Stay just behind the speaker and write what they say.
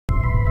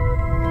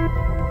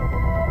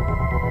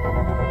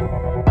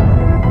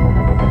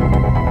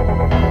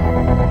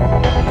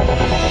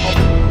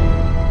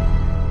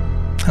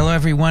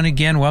everyone,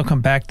 again.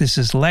 Welcome back. This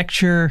is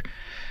lecture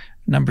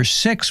number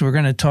 6. We're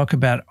going to talk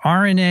about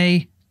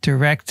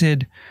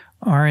RNA-directed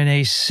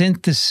RNA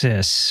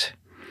synthesis.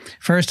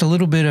 First, a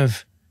little bit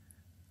of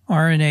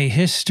RNA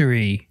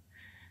history.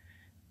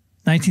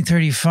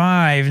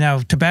 1935. Now,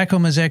 tobacco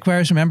mosaic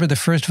virus, remember the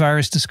first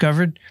virus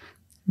discovered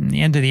in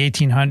the end of the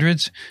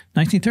 1800s?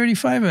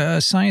 1935,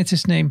 a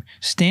scientist named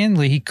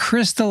Stanley, he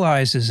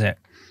crystallizes it.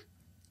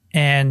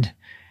 And,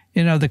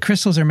 you know, the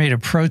crystals are made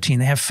of protein.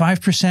 They have 5%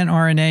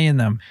 RNA in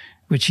them,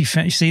 which you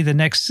see the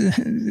next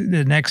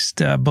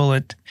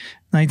bullet,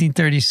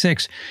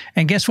 1936.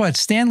 And guess what?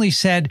 Stanley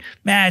said,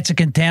 it's a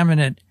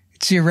contaminant.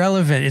 It's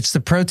irrelevant. It's the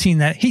protein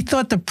that he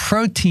thought the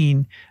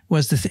protein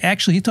was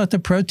actually, he thought the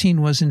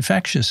protein was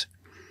infectious,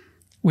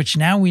 which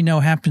now we know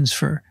happens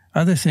for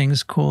other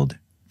things called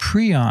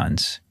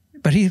prions.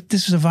 But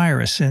this was a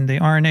virus, and the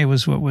RNA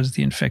was what was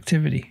the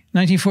infectivity.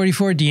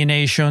 1944,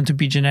 DNA is shown to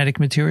be genetic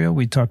material.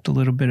 We talked a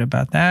little bit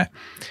about that.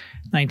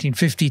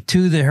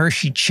 1952, the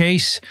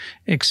Hershey-Chase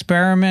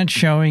experiment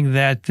showing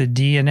that the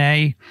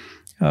DNA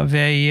of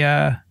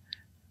a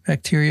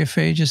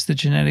bacteriophage is the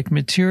genetic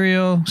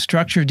material.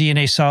 Structure of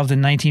DNA solved in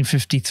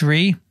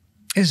 1953.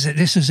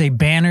 This is a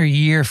banner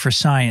year for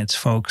science,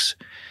 folks.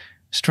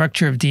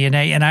 Structure of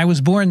DNA, and I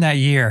was born that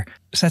year.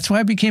 So that's why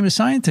I became a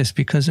scientist,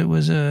 because it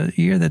was a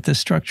year that the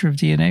structure of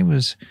DNA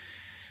was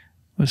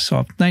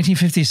solved.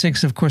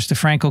 1956, of course, the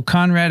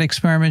Frankel-Conrad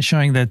experiment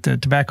showing that the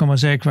tobacco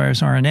mosaic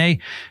virus RNA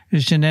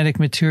is genetic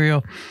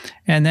material.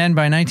 And then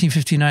by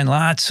 1959,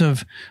 lots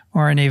of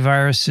RNA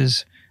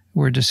viruses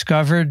were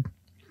discovered,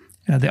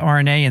 the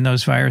RNA in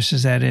those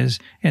viruses, that is.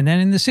 And then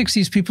in the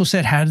 60s, people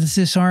said, how does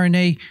this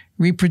RNA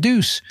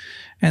reproduce?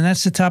 And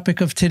that's the topic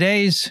of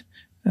today's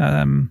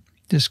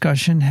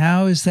discussion.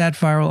 How is that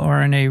viral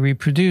RNA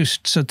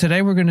reproduced? So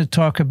today we're going to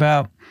talk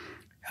about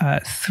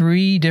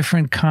 3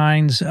 different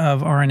kinds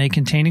of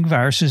RNA-containing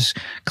viruses.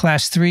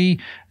 Class 3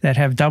 that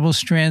have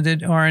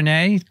double-stranded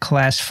RNA,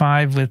 Class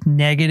 5 with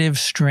negative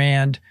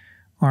strand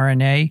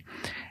RNA,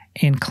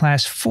 and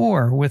Class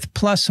 4 with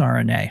plus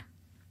RNA.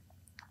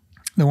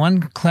 The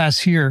one class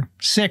here,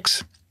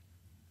 6,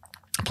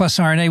 plus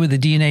RNA with a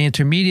DNA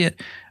intermediate,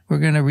 we're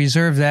going to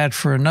reserve that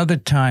for another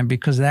time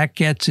because that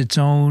gets its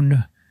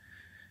own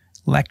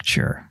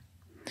lecture.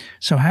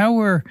 So how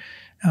were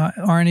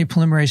RNA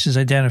polymerases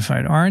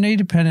identified?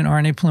 RNA-dependent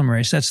RNA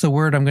polymerase, that's the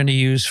word I'm going to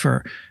use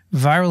for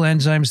viral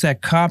enzymes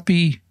that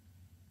copy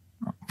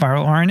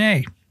viral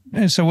RNA.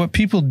 And so what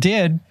people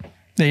did,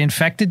 they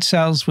infected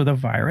cells with a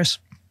virus,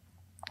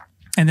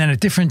 and then at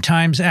different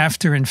times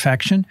after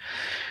infection,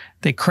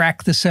 they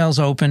cracked the cells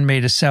open,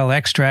 made a cell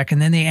extract,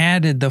 and then they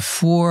added the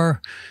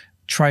 4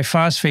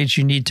 triphosphates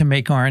you need to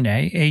make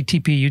RNA,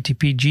 ATP,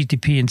 UTP,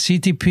 GTP, and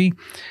CTP.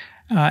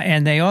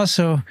 And they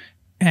also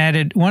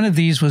added, one of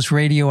these was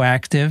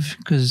radioactive,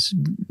 because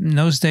in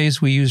those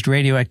days we used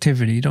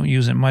radioactivity. You don't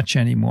use it much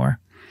anymore.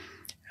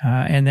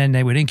 And then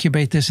they would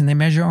incubate this and they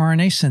measure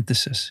RNA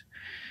synthesis.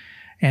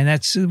 And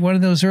that's one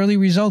of those early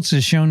results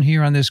is shown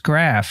here on this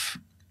graph.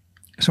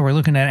 So we're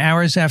looking at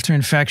hours after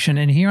infection.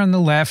 And here on the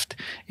left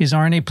is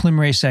RNA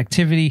polymerase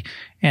activity.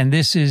 And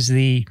this is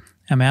the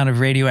amount of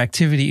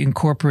radioactivity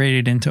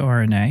incorporated into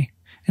RNA.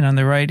 And on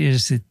the right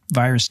is the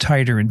virus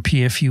titer in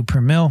PFU per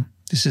mil.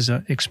 This is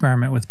an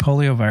experiment with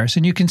poliovirus.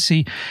 And you can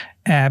see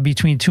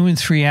between 2 and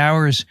 3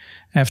 hours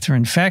after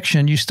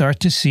infection, you start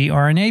to see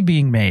RNA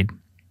being made.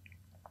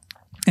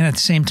 And at the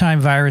same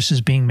time, virus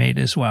is being made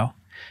as well.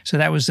 So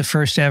that was the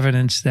first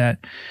evidence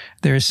that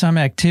there is some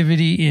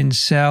activity in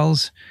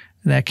cells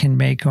that can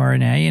make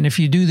RNA. And if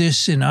you do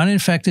this in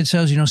uninfected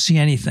cells, you don't see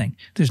anything.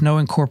 There's no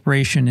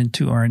incorporation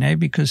into RNA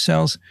because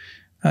cells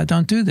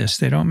don't do this.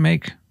 They don't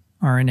make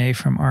RNA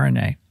from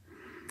RNA.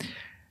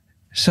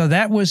 So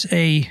that was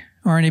a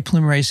RNA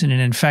polymerase in an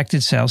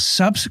infected cell.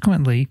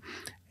 Subsequently,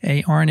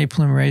 a RNA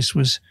polymerase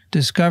was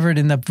discovered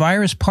in the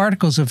virus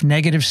particles of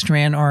negative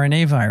strand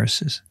RNA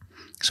viruses.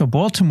 So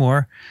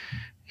Baltimore,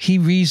 he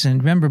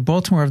reasoned, remember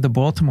Baltimore of the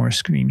Baltimore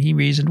Scream, he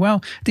reasoned,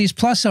 well, these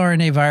plus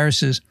RNA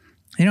viruses,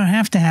 they don't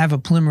have to have a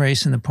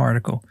polymerase in the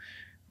particle,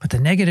 but the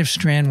negative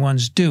strand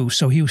ones do.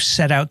 So he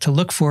set out to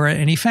look for it,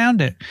 and he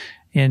found it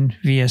in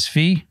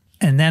VSV.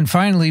 And then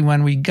finally,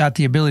 when we got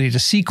the ability to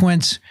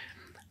sequence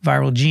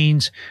viral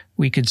genes,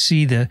 we could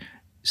see the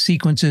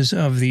sequences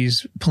of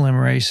these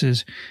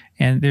polymerases.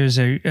 And there's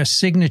a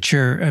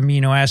signature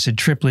amino acid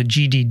triplet,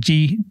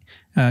 GDG,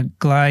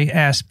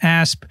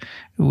 GlyAsp,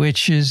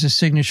 which is a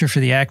signature for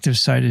the active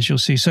site, as you'll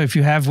see. So if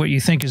you have what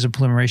you think is a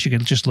polymerase, you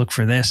can just look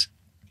for this.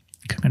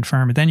 You can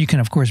confirm it. Then you can,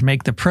 of course,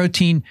 make the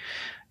protein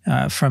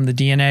from the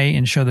DNA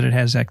and show that it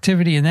has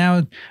activity. And now,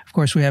 of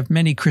course, we have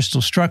many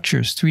crystal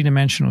structures,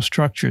 3-dimensional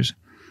structures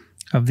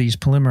of these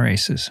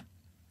polymerases.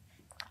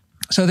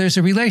 So there's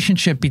a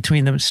relationship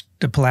between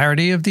the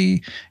polarity of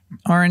the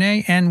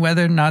RNA and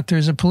whether or not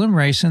there's a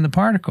polymerase in the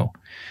particle,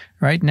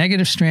 right?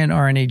 Negative strand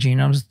RNA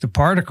genomes, the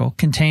particle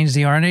contains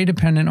the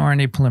RNA-dependent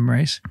RNA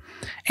polymerase,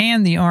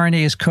 and the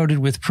RNA is coated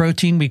with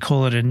protein. We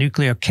call it a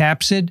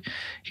nucleocapsid,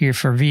 here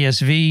for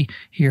VSV,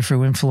 here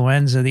for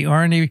influenza. The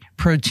RNA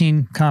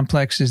protein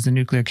complex is the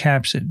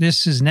nucleocapsid.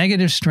 This is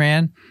negative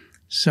strand,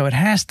 so it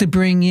has to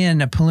bring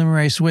in a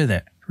polymerase with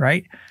it,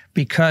 right?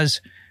 Because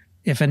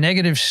if a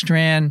negative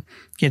strand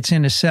gets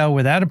in a cell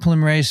without a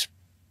polymerase,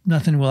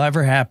 nothing will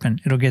ever happen.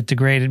 It'll get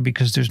degraded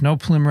because there's no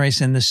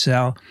polymerase in the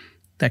cell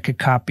that could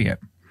copy it.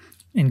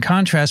 In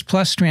contrast,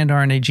 plus strand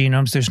RNA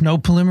genomes, there's no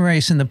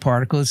polymerase in the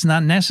particle. It's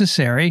not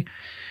necessary.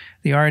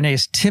 The RNA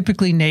is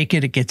typically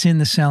naked. It gets in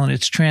the cell and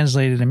it's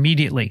translated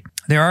immediately.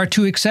 There are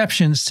two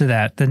exceptions to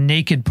that, the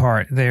naked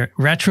part. They're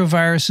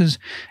retroviruses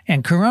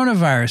and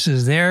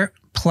coronaviruses. Their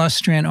plus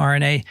strand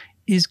RNA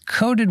is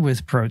coated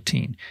with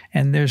protein,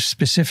 and there's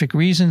specific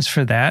reasons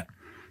for that.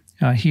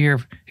 Here,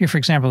 for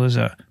example, there's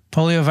a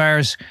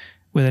poliovirus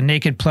with a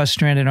naked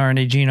plus-stranded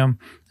RNA genome,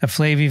 a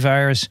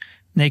flavivirus,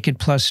 naked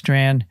plus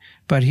strand.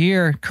 But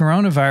here,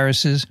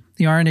 coronaviruses,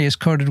 the RNA is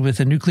coated with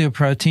a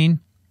nucleoprotein.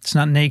 It's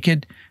not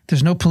naked.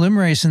 There's no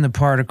polymerase in the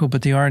particle,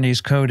 but the RNA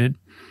is coated,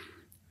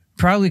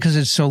 probably because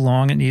it's so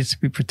long it needs to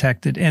be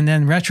protected. And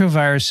then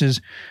retroviruses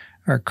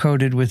are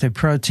coated with a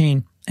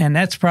protein, and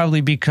that's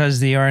probably because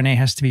the RNA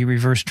has to be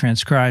reverse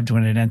transcribed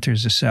when it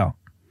enters a cell.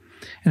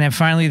 And then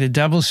finally, the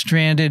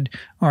double-stranded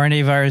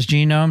RNA virus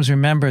genomes.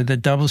 Remember, the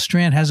double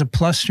strand has a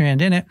plus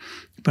strand in it,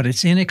 but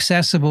it's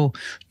inaccessible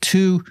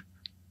to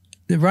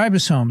the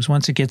ribosomes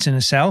once it gets in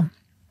a cell.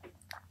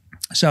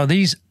 So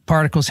these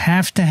particles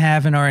have to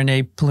have an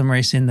RNA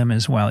polymerase in them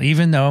as well.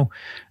 Even though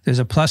there's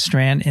a plus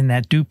strand in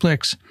that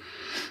duplex,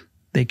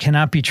 they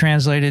cannot be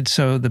translated,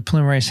 so the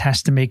polymerase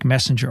has to make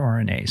messenger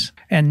RNAs.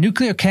 And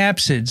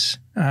nucleocapsids,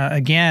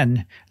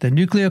 again, the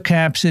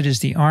nucleocapsid is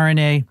the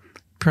RNA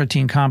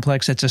protein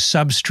complex. It's a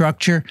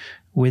substructure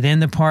within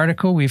the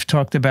particle. We've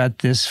talked about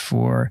this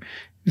for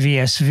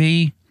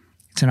VSV.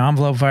 It's an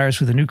envelope virus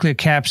with a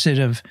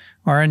nucleocapsid of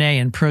RNA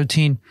and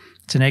protein.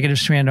 It's a negative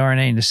strand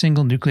RNA and a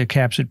single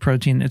nucleocapsid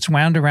protein. It's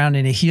wound around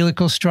in a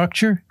helical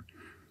structure.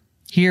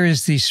 Here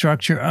is the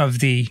structure of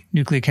the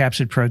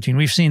nucleocapsid protein.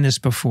 We've seen this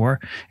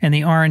before. And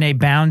the RNA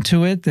bound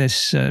to it,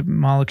 this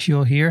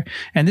molecule here.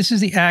 And this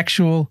is the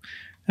actual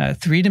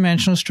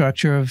three-dimensional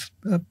structure of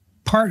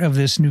part of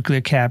this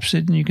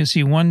nucleocapsid. And you can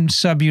see one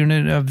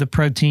subunit of the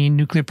protein.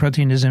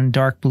 Nucleoprotein is in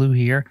dark blue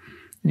here.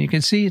 And you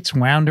can see it's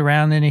wound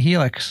around in a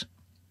helix.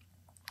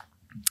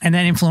 And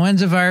then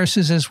influenza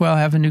viruses as well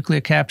have a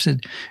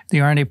nucleocapsid, the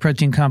RNA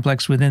protein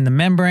complex within the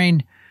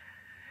membrane.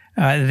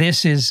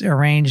 This is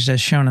arranged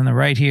as shown on the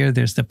right here.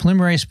 There's the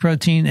polymerase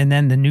protein, and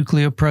then the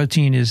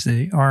nucleoprotein is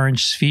the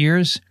orange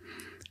spheres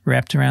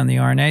wrapped around the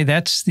RNA.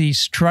 That's the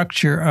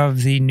structure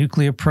of the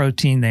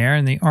nucleoprotein there,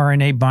 and the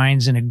RNA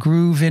binds in a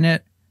groove in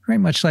it, very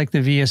much like the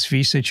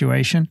VSV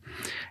situation.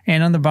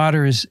 And on the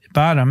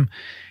bottom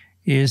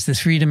is the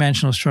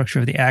three-dimensional structure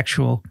of the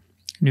actual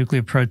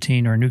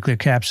nucleoprotein or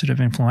nucleocapsid of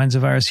influenza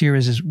virus. Here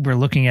is we're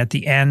looking at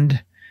the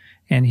end,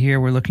 and here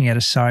we're looking at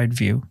a side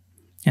view.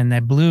 And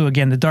that blue,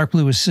 again, the dark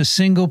blue is a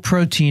single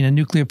protein, a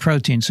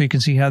nucleoprotein. So you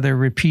can see how they're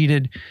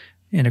repeated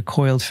in a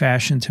coiled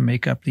fashion to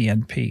make up the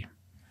NP.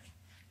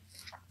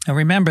 Now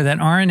remember that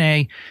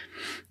RNA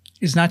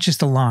is not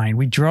just a line.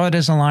 We draw it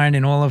as a line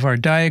in all of our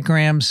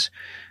diagrams,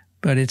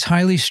 but it's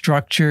highly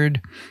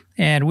structured.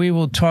 And we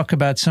will talk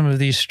about some of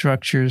these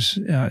structures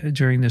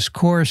during this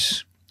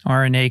course.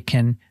 RNA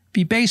can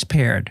be base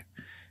paired.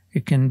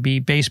 It can be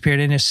base paired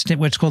in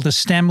what's called a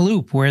stem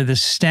loop, where the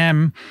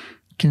stem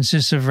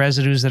consists of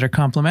residues that are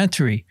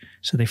complementary.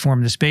 So they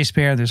form this base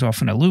pair. There's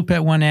often a loop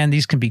at one end.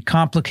 These can be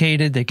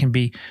complicated. They can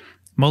be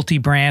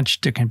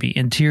multi-branched. There can be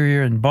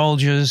interior and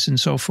bulges and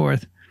so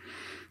forth.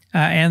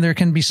 And there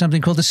can be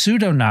something called a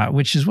pseudoknot,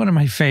 which is one of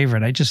my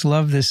favorite. I just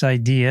love this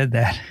idea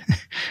that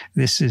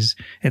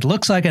it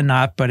looks like a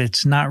knot, but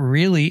it's not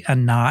really a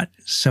knot.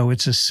 So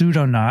it's a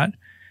pseudoknot.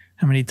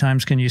 How many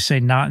times can you say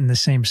knot in the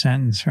same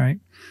sentence, right?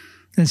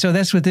 And so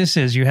that's what this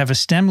is. You have a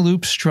stem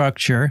loop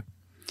structure,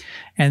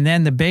 and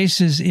then the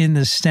bases in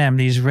the stem,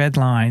 these red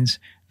lines,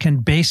 can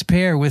base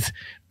pair with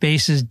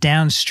bases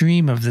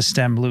downstream of the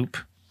stem loop.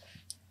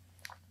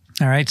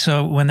 All right,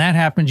 so when that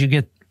happens, you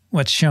get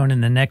what's shown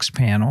in the next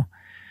panel.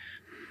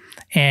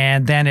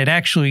 And then it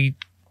actually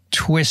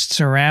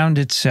twists around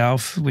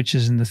itself, which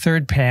is in the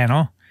third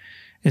panel.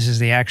 This is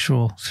the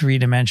actual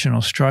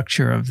three-dimensional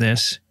structure of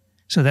this.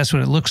 So that's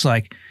what it looks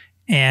like.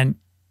 And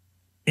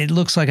it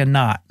looks like a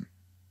knot,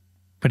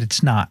 but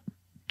it's not.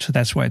 So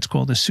that's why it's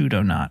called a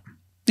pseudoknot.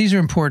 These are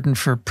important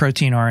for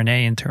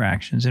protein-RNA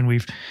interactions. And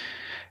we've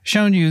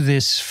shown you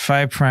this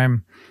 5'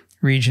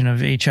 region of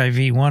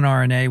HIV-1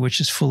 RNA,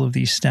 which is full of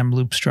these stem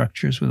loop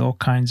structures with all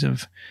kinds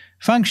of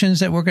functions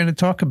that we're going to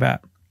talk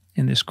about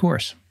in this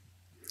course.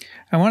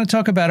 I want to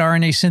talk about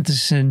RNA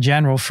synthesis in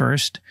general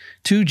first.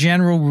 Two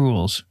general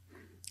rules.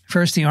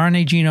 First, the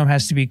RNA genome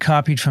has to be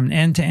copied from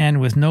end to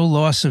end with no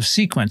loss of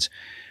sequence.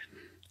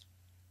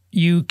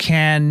 You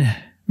can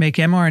make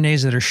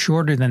mRNAs that are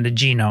shorter than the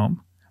genome.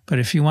 But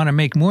if you want to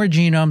make more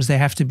genomes, they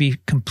have to be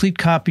complete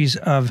copies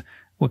of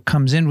what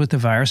comes in with the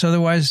virus.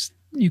 Otherwise,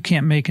 you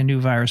can't make a new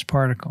virus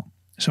particle.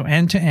 So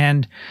end to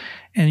end.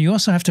 And you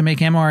also have to make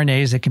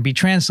mRNAs that can be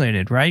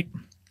translated, right?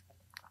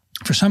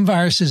 For some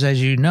viruses,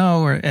 as you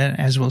know, or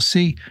as we'll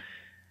see,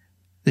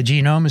 the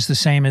genome is the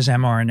same as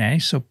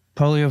mRNA. So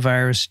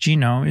poliovirus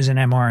genome is an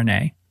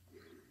mRNA.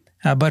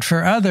 But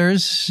for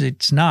others,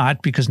 it's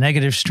not, because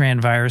negative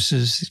strand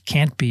viruses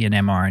can't be an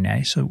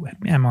mRNA. So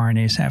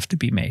mRNAs have to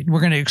be made.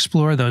 We're going to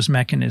explore those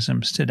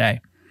mechanisms today.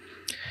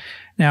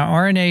 Now,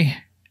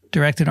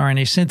 directed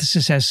RNA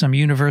synthesis has some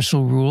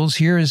universal rules.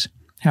 Here is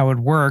how it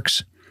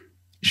works.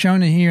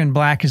 Shown here in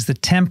black is the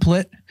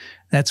template.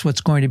 That's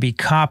what's going to be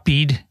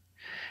copied.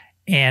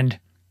 And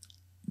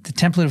the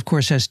template, of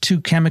course, has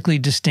two chemically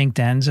distinct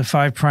ends, a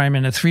 5'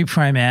 and a 3'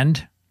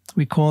 end,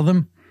 we call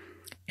them.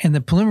 And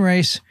the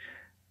polymerase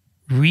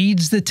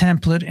reads the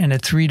template in a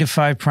 3' to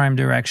 5'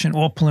 direction.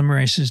 All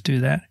polymerases do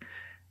that.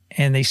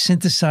 And they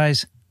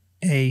synthesize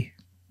a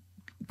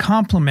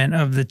complement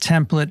of the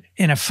template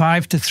in a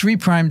 5' to 3'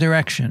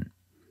 direction.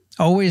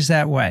 Always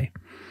that way.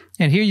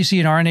 And here you see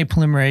an RNA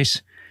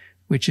polymerase,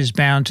 which is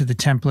bound to the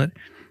template,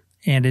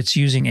 and it's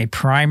using a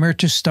primer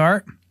to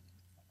start.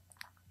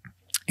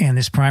 And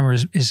this primer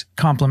is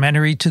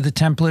complementary to the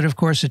template, of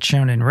course. It's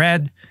shown in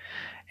red.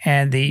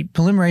 And the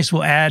polymerase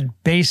will add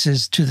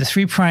bases to the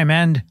 3'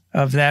 end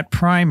of that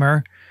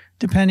primer,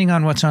 depending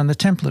on what's on the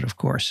template, of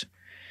course.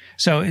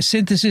 So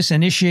synthesis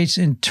initiates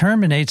and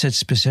terminates at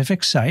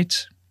specific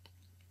sites.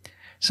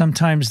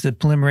 Sometimes the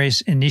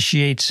polymerase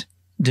initiates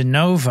de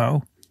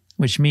novo,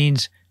 which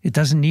means it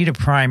doesn't need a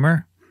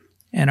primer.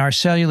 And our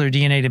cellular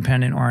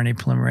DNA-dependent RNA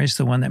polymerase,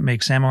 the one that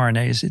makes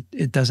mRNAs,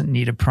 it doesn't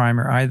need a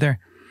primer either.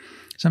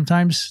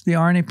 Sometimes the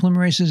RNA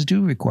polymerases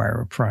do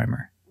require a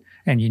primer.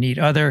 And you need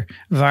other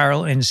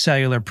viral and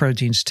cellular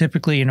proteins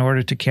typically in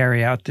order to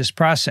carry out this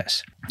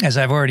process. As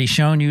I've already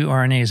shown you,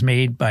 RNA is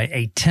made by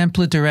a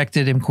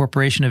template-directed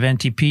incorporation of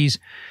NTPs.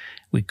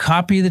 We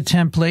copy the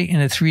template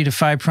in a 3' to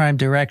 5'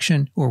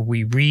 direction, or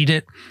we read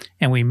it,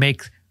 and we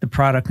make the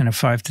product in a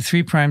 5' to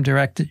 3'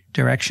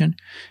 direction.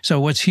 So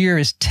what's here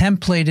is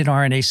templated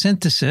RNA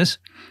synthesis,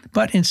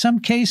 but in some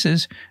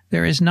cases,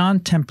 there is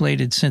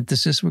non-templated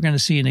synthesis. We're going to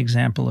see an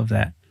example of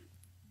that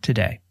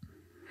today.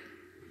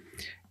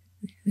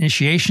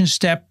 Initiation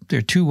step, there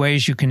are two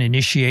ways you can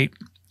initiate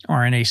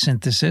RNA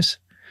synthesis.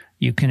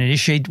 You can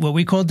initiate what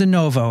we call de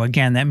novo.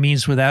 Again, that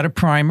means without a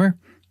primer.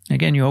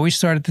 Again, you always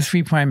start at the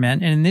 3' end.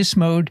 And in this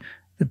mode,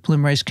 the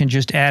polymerase can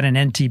just add an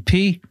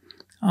NTP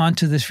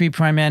onto the 3'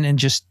 end and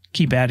just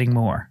keep adding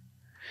more.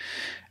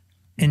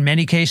 In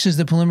many cases,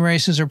 the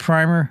polymerases are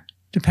primer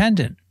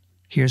dependent.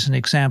 Here's an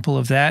example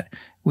of that.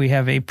 We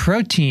have a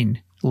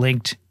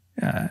protein-linked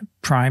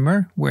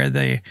primer where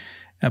the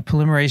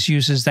polymerase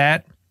uses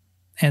that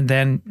and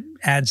then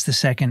adds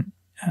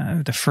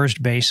the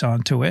first base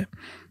onto it.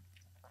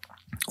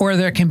 Or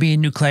there can be a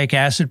nucleic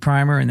acid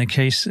primer in the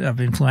case of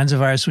influenza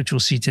virus, which we'll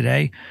see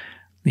today.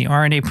 The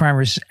RNA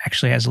primer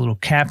actually has a little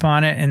cap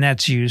on it, and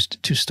that's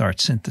used to start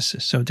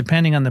synthesis. So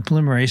depending on the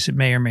polymerase, it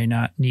may or may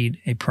not need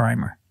a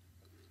primer.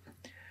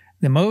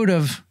 The mode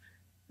of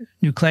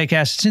nucleic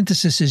acid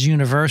synthesis is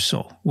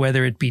universal,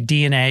 whether it be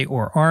DNA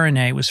or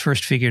RNA. It was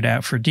first figured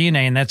out for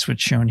DNA, and that's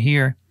what's shown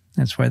here.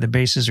 That's why the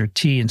bases are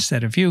T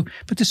instead of U.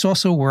 But this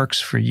also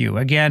works for U.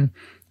 Again,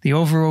 the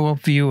overall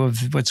view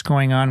of what's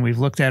going on, we've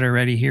looked at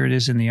already. Here it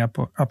is in the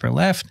upper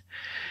left.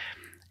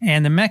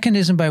 And the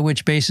mechanism by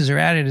which bases are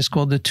added is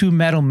called the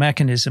two-metal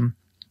mechanism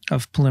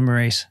of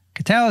polymerase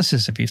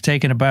catalysis. If you've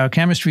taken a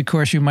biochemistry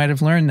course, you might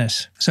have learned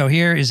this. So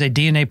here is a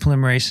DNA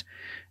polymerase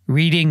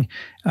reading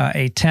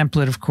a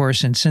template, of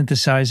course, and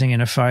synthesizing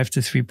in a 5'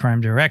 to 3'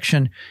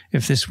 direction.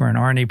 If this were an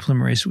RNA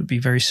polymerase, it would be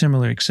very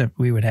similar, except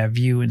we would have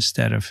U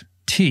instead of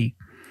T.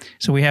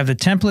 So we have the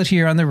template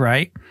here on the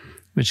right,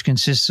 which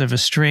consists of a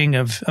string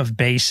of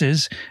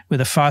bases with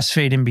a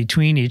phosphate in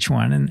between each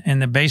one.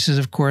 And the bases,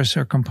 of course,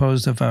 are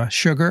composed of a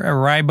sugar, a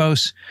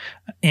ribose,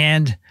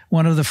 and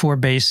one of the four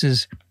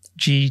bases,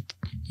 G,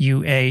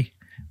 U, A,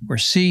 or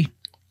C.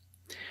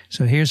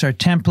 So here's our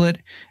template.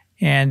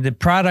 And the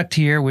product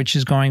here, which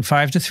is going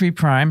 5' to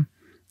 3',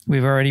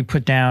 we've already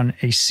put down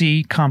a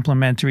C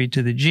complementary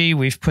to the G.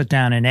 We've put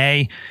down an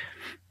A,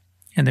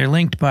 and they're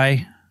linked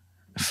by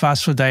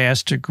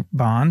phosphodiester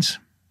bonds.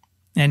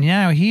 And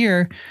now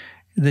here,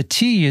 the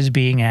T is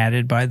being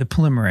added by the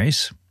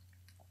polymerase.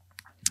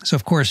 So,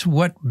 of course,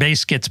 what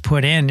base gets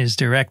put in is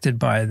directed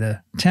by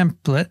the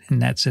template,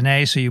 and that's an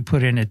A. So you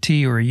put in a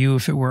T or a U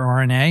if it were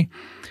RNA.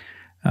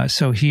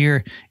 So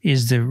here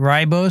is the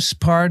ribose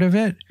part of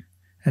it.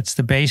 That's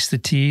the base. The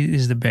T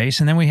is the base.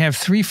 And then we have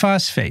three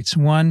phosphates,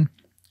 1,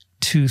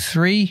 2,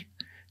 3,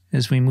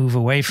 as we move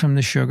away from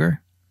the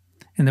sugar.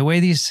 And the way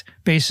these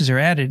bases are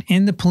added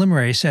in the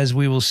polymerase, as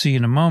we will see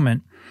in a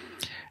moment,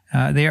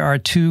 there are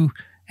two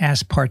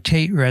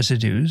aspartate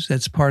residues.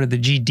 That's part of the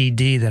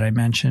GDD that I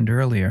mentioned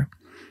earlier.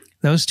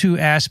 Those two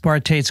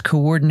aspartates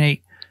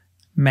coordinate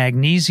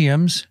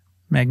magnesium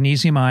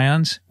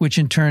ions, which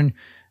in turn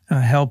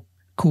help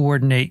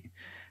coordinate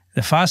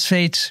the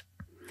phosphates.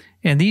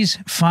 And these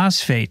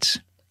phosphates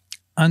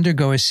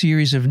undergo a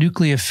series of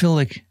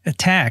nucleophilic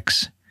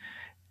attacks,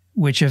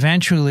 which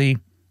eventually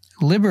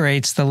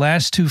liberates the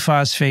last two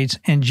phosphates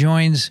and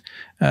joins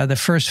the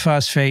first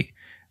phosphate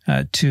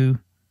to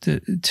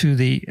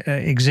the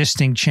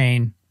existing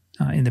chain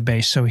in the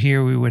base. So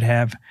here we would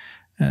have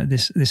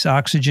this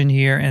oxygen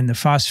here, and the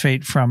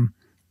phosphate from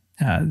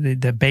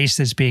the base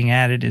that's being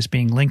added is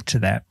being linked to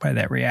that by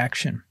that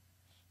reaction.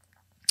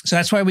 So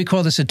that's why we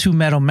call this a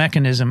two-metal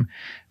mechanism,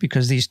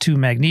 because these two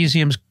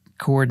magnesiums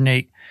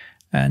coordinate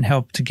and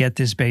help to get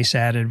this base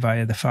added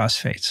via the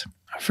phosphates.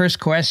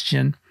 First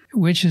question,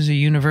 which is a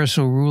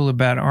universal rule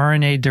about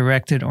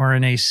RNA-directed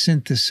RNA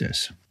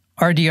synthesis?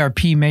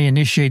 RDRP may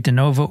initiate de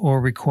novo or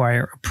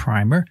require a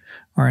primer.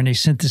 RNA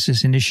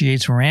synthesis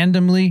initiates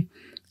randomly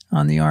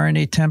on the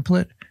RNA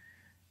template.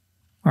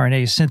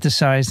 RNA is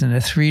synthesized in a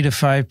 3 to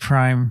 5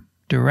 prime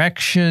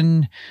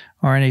direction.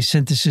 RNA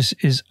synthesis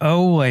is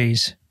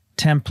always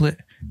template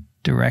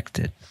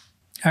directed.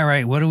 All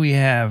right, what do we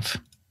have?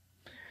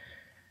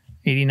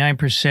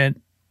 89%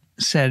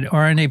 said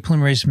RNA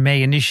polymerase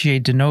may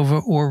initiate de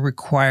novo or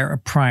require a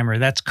primer.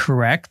 That's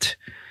correct.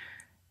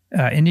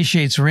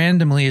 Initiates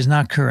randomly is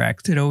not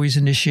correct. It always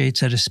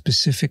initiates at a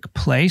specific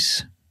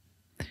place.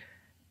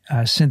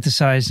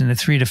 Synthesized in a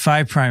 3 to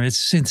 5 prime. It's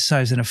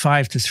synthesized in a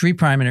 5 to 3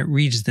 prime, and it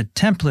reads the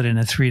template in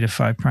a 3 to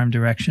 5 prime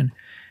direction.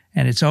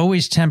 And it's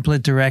always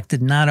template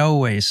directed, not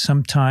always.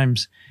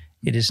 Sometimes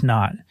it is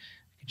not.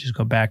 You just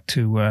go back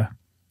to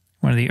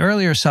one of the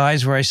earlier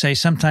slides where I say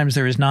sometimes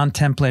there is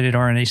non-templated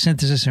RNA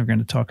synthesis, and we're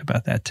going to talk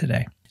about that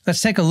today.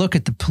 Let's take a look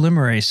at the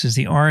polymerases,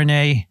 the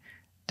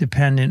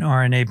RNA-dependent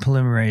RNA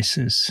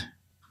polymerases.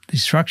 The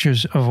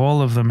structures of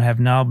all of them have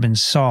now been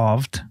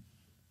solved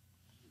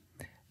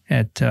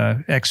at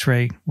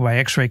X-ray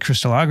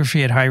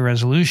crystallography at high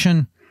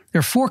resolution. There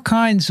are 4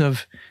 kinds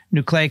of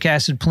nucleic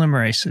acid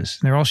polymerases.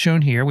 They're all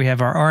shown here. We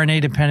have our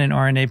RNA-dependent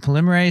RNA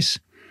polymerase,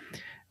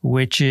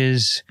 which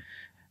is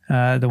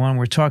the one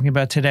we're talking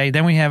about today.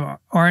 Then we have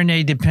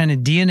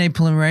RNA-dependent DNA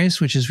polymerase,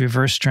 which is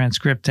reverse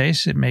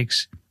transcriptase. It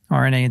makes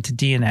RNA into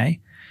DNA.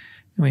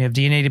 And we have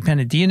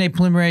DNA-dependent DNA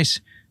polymerase,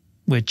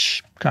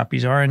 which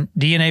copies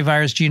DNA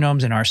virus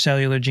genomes and our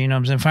cellular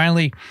genomes. And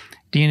finally,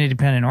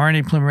 DNA-dependent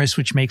RNA polymerase,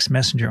 which makes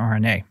messenger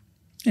RNA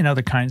and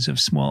other kinds of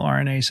small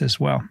RNAs as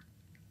well.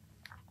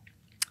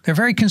 They're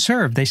very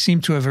conserved. They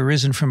seem to have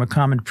arisen from a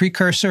common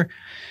precursor.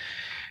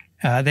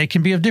 They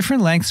can be of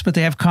different lengths, but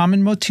they have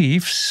common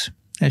motifs,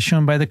 as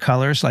shown by the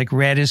colors, like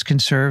red is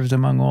conserved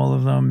among all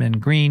of them, and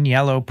green,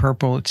 yellow,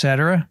 purple,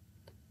 etc.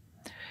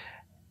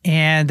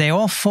 And they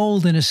all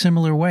fold in a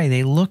similar way.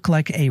 They look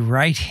like a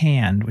right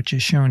hand, which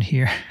is shown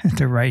here at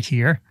the right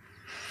here.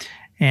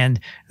 And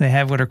they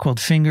have what are called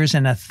fingers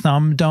and a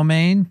thumb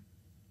domain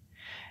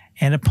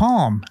and a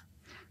palm.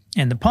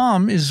 And the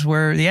palm is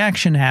where the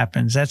action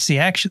happens. That's the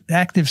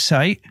active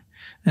site.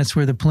 That's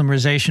where the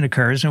polymerization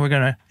occurs, and we're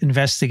going to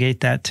investigate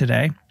that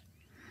today.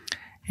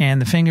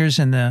 And the fingers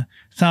and the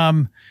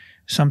thumb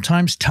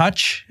sometimes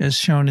touch, as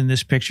shown in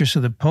this picture. So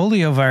the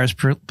poliovirus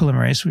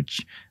polymerase, which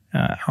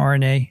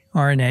RNA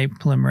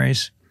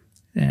polymerase,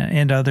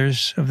 and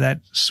others of that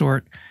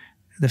sort,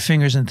 the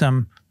fingers and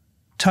thumb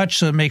touch,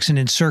 so it makes an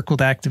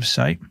encircled active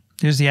site.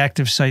 There's the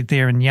active site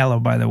there in yellow,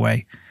 by the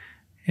way,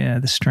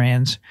 the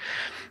strands.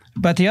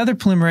 But the other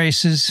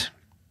polymerases,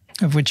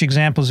 of which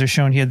examples are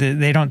shown here,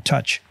 they don't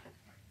touch.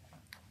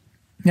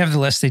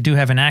 Nevertheless, they do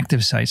have an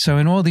active site. So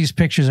in all these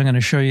pictures, I'm going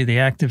to show you the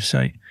active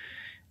site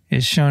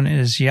is shown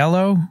as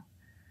yellow,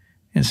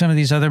 and some of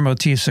these other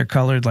motifs are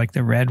colored like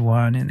the red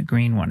one and the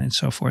green one and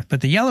so forth.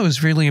 But the yellow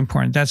is really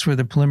important. That's where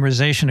the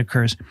polymerization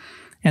occurs.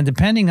 And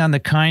depending on the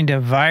kind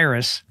of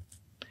virus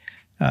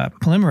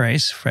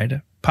polymerase, right,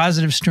 a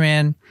positive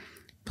strand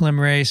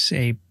polymerase,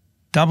 a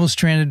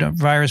double-stranded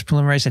virus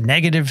polymerase, a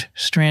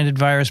negative-stranded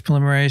virus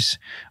polymerase,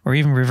 or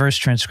even reverse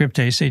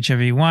transcriptase,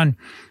 HIV1,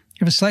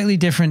 you have a slightly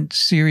different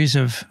series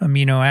of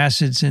amino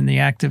acids in the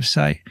active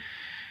site.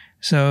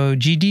 So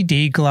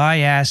GDD,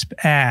 GlyAsp,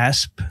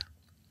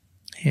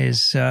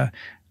 is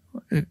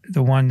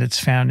the one that's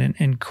found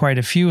in quite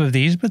a few of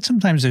these, but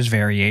sometimes there's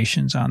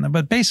variations on them.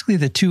 But basically,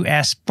 the two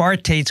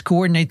aspartates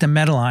coordinate the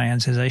metal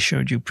ions, as I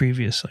showed you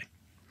previously.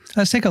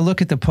 Let's take a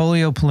look at the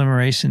polio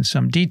polymerase in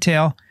some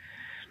detail.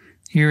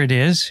 Here it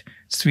is.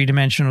 It's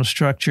three-dimensional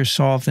structure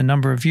solved a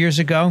number of years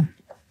ago.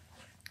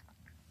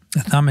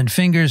 The thumb and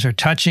fingers are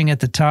touching at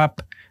the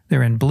top.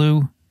 They're in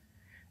blue.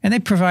 And they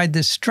provide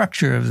the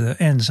structure of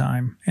the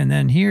enzyme. And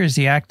then here is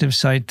the active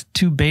site, the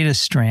two beta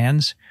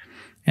strands.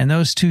 And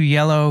those two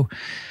yellow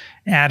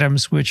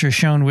atoms, which are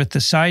shown with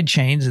the side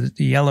chains,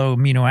 the yellow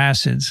amino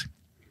acids,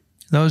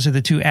 those are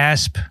the two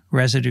asp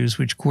residues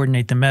which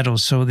coordinate the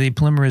metals. So the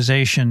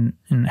polymerization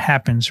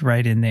happens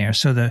right in there.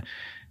 So the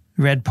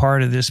red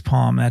part of this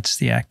palm, that's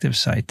the active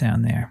site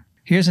down there.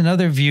 Here's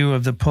another view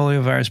of the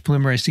poliovirus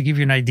polymerase to give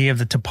you an idea of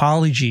the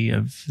topology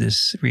of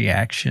this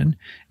reaction.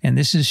 And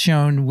this is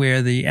shown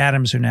where the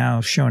atoms are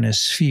now shown as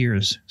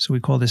spheres. So we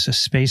call this a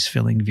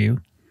space-filling view.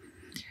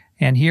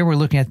 And here we're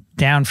looking at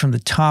down from the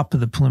top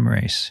of the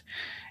polymerase.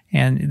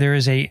 And there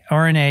is a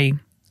RNA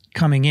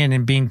coming in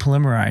and being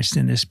polymerized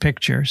in this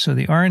picture. So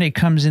the RNA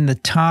comes in the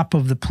top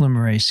of the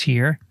polymerase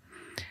here.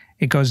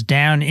 It goes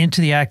down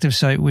into the active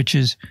site, which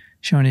is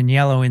shown in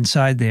yellow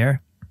inside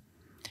there.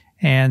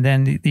 And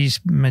then these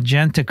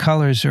magenta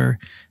colors are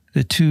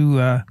the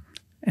two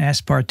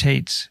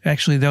aspartates.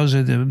 Actually, those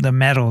are the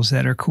metals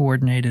that are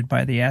coordinated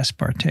by the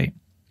aspartate.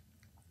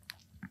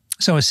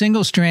 So a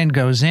single strand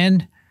goes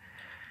in,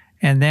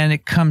 and then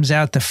it comes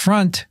out the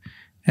front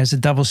as a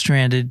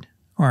double-stranded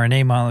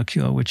RNA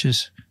molecule, which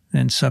is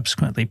then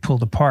subsequently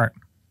pulled apart.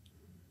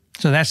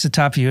 So that's the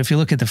top view. If you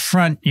look at the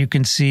front, you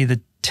can see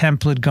the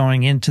template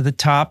going into the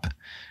top.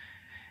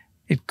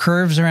 It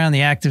curves around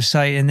the active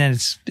site, and then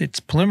it's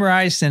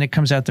polymerized, and it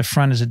comes out the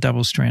front as a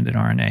double-stranded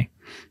RNA.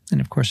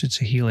 And of course,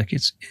 it's a helix.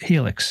 It's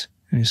helix.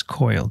 It is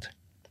coiled.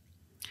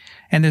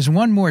 And there's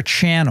one more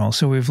channel.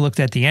 So we've looked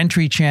at the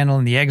entry channel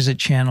and the exit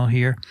channel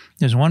here.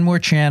 There's one more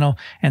channel,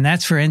 and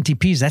that's for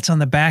NTPs. That's on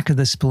the back of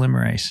this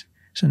polymerase.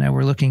 So now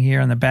we're looking here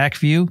on the back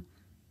view,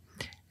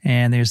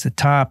 and there's the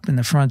top, and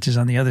the front is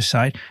on the other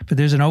side. But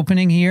there's an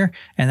opening here,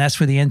 and that's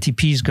where the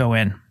NTPs go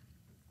in.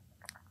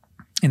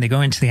 And they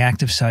go into the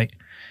active site.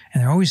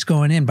 And they're always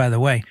going in, by the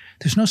way.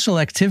 There's no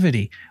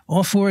selectivity.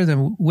 All four of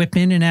them whip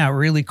in and out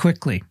really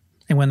quickly.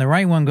 And when the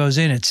right one goes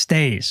in, it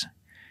stays.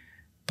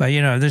 But,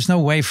 you know, there's no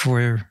way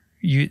for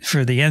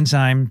the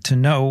enzyme to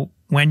know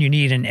when you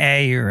need an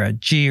A or a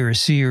G or a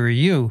C or a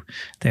U.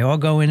 They all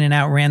go in and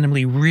out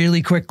randomly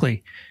really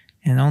quickly.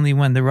 And only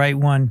when the right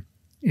one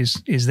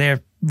is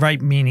there,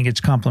 right meaning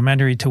it's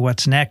complementary to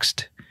what's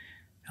next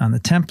on the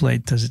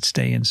template, does it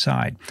stay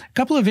inside. A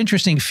couple of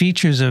interesting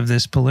features of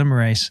this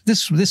polymerase.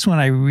 This one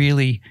I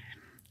really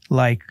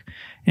like.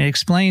 It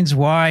explains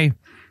why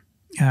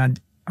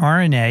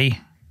RNA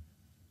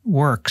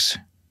works,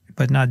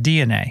 but not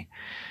DNA,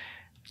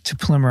 to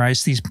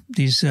polymerize these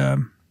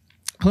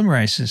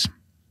polymerases.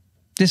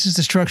 This is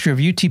the structure of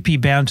UTP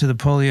bound to the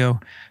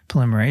polio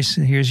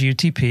polymerase. Here's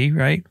UTP,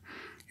 right?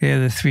 There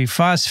are the three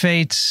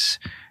phosphates.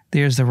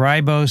 There's the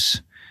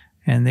ribose,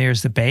 and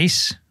there's the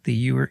base,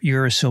 the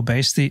uracil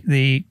base.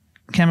 The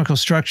chemical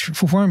structure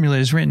formula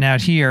is written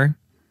out here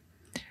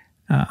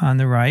on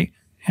the right.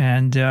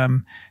 And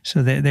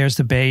so there's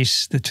the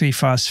base, the three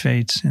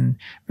phosphates. And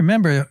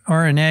remember,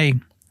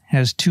 RNA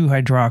has two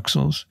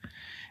hydroxyls.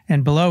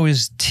 And below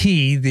is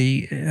T,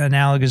 the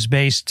analogous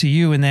base to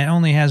U, and that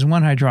only has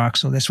one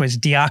hydroxyl. That's why it's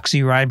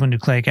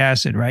deoxyribonucleic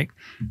acid, right?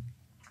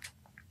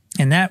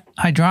 And that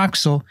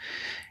hydroxyl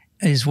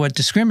is what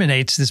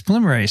discriminates this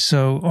polymerase.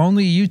 So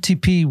only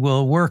UTP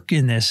will work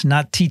in this,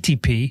 not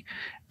TTP,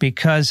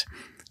 because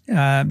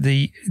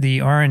the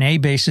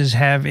RNA bases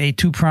have a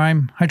 2'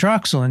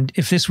 hydroxyl. And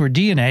if this were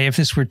DNA, if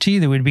this were T,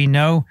 there would be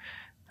no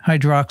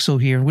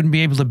hydroxyl here. It wouldn't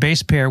be able to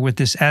base pair with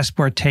this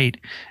aspartate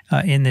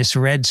in this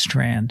red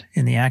strand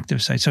in the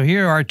active site. So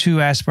here are two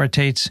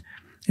aspartates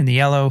in the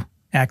yellow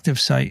active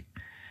site.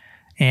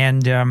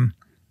 And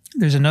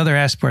there's another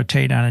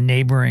aspartate on a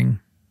neighboring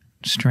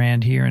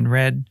strand here in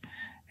red.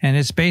 And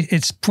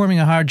it's forming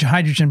a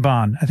hydrogen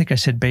bond. I think I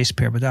said base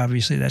pair, but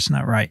obviously that's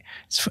not right.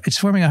 It's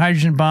forming a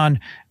hydrogen bond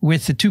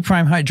with the 2'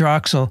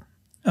 hydroxyl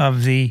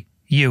of the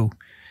U.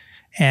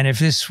 And if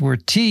this were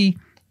T,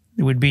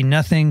 it would be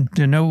nothing.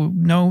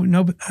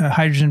 No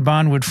hydrogen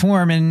bond would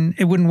form, and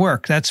it wouldn't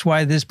work. That's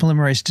why this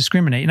polymerase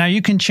discriminates. Now,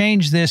 you can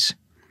change this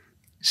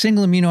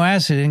single amino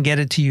acid and get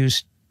it to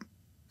use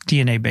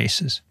DNA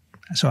bases.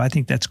 So I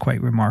think that's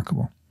quite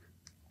remarkable.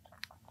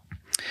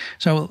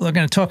 So we're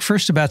going to talk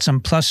first about some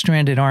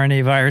plus-stranded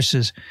RNA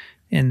viruses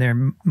in their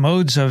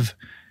modes of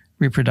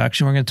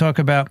reproduction. We're going to talk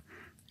about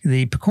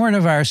the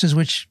picornaviruses,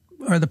 which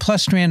are the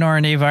plus-strand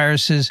RNA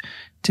viruses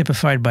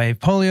typified by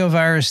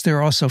poliovirus. There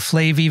are also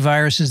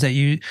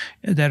flaviviruses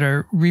that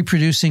are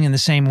reproducing in the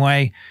same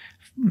way,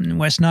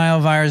 West Nile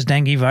virus,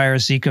 dengue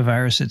virus, Zika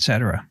virus,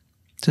 etc.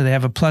 So they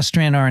have a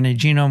plus-strand RNA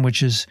genome,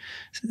 which is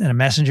a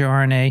messenger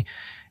RNA.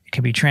 It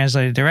can be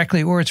translated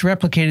directly, or it's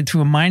replicated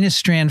through a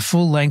minus-strand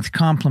full-length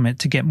complement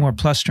to get more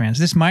plus strands.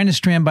 This minus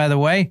strand, by the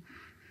way,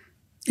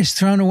 is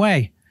thrown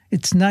away.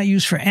 It's not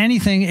used for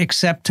anything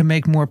except to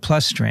make more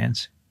plus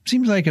strands.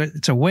 Seems like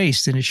it's a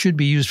waste, and it should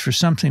be used for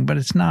something, but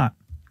it's not.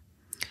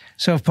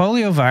 So if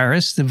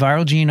poliovirus, the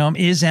viral genome,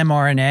 is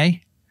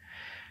mRNA,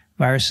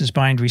 viruses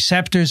bind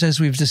receptors, as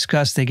we've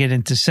discussed. They get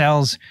into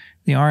cells.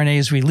 The RNA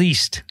is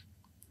released.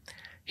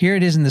 Here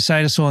it is in the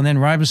cytosol, and then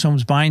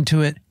ribosomes bind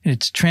to it, and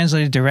it's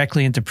translated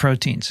directly into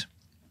proteins.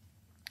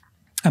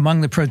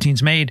 Among the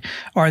proteins made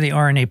are the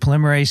RNA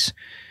polymerase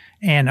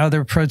and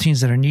other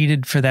proteins that are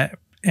needed for that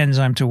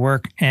enzyme to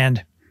work.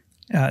 And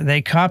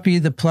they copy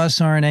the plus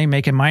RNA,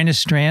 make a minus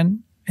strand,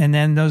 and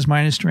then those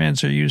minus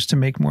strands are used to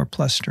make more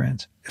plus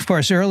strands. Of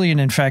course, early in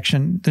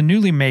infection, the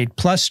newly made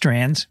plus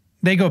strands,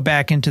 they go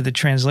back into the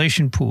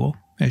translation pool,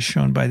 as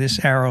shown by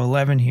this arrow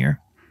 11 here.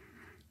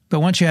 But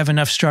once you have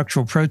enough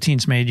structural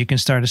proteins made, you can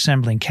start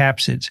assembling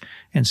capsids.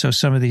 And so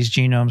some of these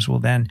genomes will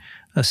then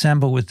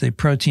assemble with the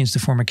proteins to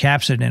form a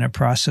capsid in a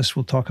process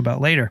we'll talk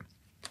about later.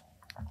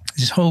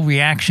 This whole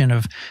reaction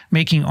of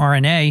making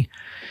RNA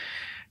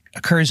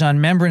occurs on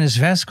membranous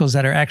vesicles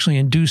that are actually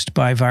induced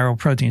by viral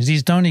proteins.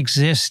 These don't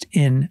exist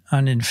in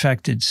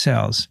uninfected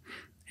cells.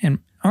 And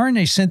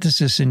RNA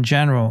synthesis in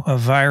general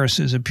of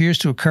viruses appears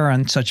to occur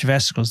on such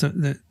vesicles.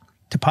 The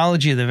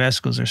topology of the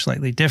vesicles are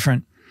slightly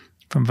different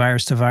from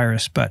virus to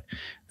virus, but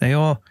they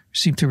all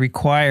seem to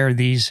require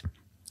these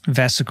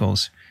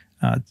vesicles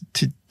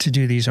to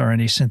do these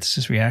RNA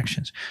synthesis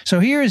reactions. So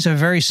here is a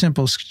very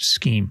simple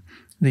scheme.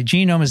 The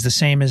genome is the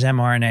same as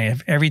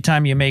mRNA. Every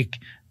time you make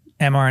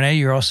mRNA,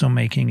 you're also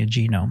making a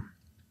genome.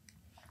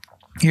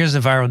 Here's the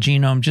viral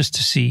genome just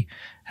to see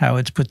how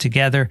it's put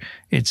together.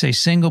 It's a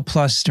single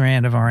plus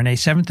strand of RNA,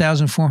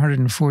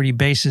 7,440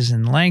 bases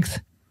in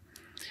length,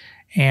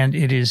 and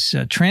it is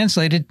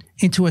translated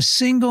into a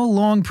single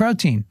long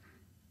protein.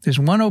 There's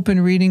one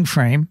open reading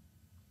frame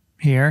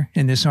here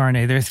in this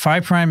RNA. There are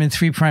 5' and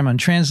 3'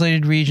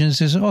 untranslated regions.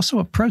 There's also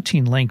a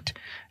protein linked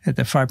at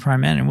the 5'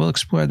 end, and we'll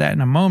explore that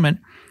in a moment.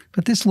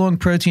 But this long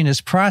protein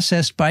is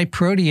processed by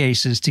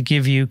proteases to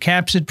give you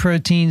capsid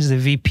proteins,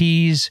 the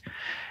VPs,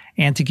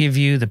 and to give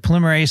you the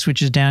polymerase,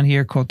 which is down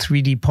here called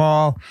 3D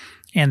Pol,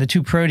 and the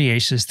two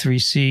proteases,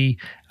 3C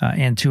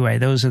and 2A.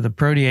 Those are the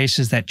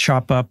proteases that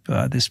chop up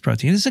this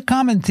protein. This is a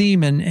common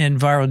theme in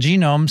viral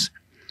genomes,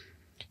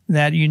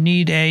 that you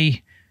need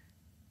a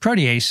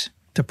protease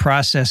to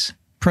process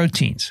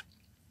proteins.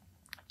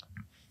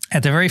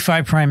 At the very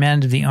 5'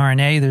 end of the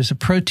RNA, there's a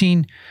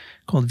protein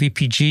called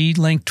VPG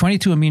linked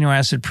 22 amino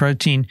acid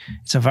protein.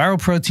 It's a viral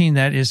protein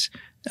that is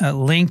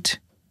linked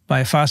by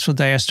a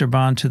phosphodiester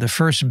bond to the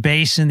first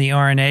base in the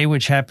RNA,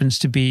 which happens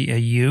to be a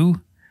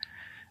U.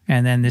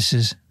 And then this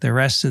is the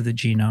rest of the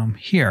genome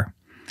here.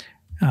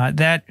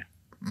 That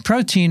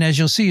protein, as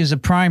you'll see, is a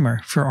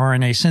primer for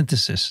RNA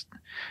synthesis.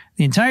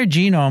 The entire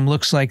genome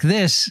looks like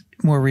this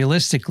more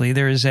realistically.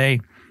 There is a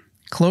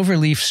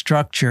cloverleaf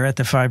structure at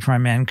the 5'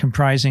 end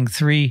comprising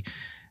 3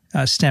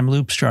 stem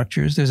loop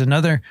structures. There's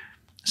another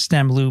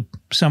stem loop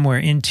somewhere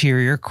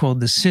interior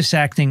called the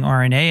cis-acting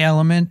RNA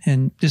element,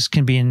 and this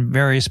can be in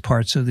various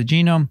parts of the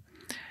genome.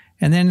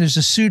 And then there's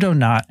a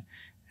pseudoknot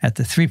at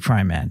the 3'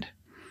 end.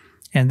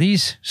 And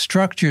these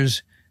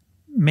structures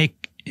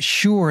make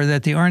sure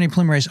that the RNA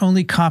polymerase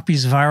only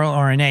copies viral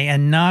RNA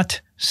and not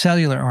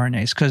cellular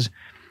RNAs, because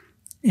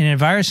in a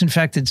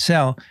virus-infected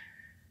cell,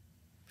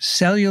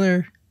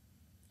 cellular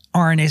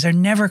RNAs are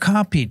never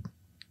copied.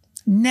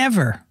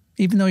 Never.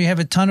 Even though you have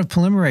a ton of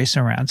polymerase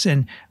around.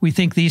 And we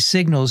think these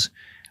signals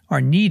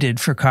are needed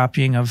for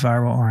copying of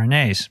viral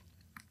RNAs.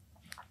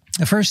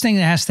 The first thing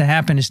that has to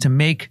happen is to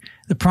make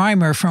the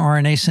primer for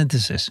RNA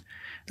synthesis.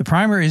 The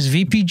primer is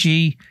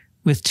VPG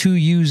with 2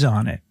 U's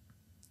on it.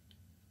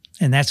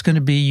 And that's going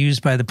to be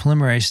used by the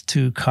polymerase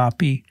to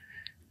copy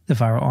the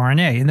viral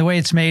RNA. And the way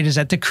it's made is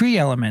at the Cre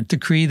element. The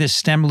Cre, the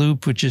stem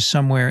loop, which is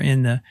somewhere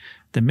in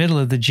the middle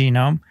of the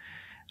genome.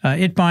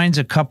 It binds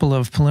a couple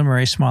of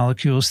polymerase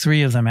molecules,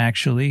 3 of them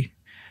actually.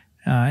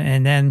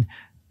 And then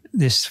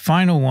this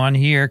final one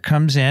here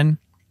comes in,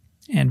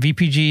 and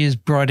VPG is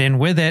brought in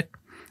with it.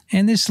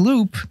 And this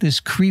loop, this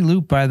Cre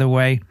loop, by the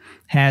way,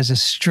 has a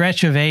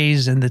stretch of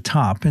A's in the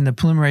top, and the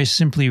polymerase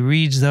simply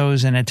reads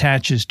those and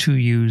attaches 2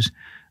 U's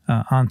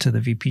onto the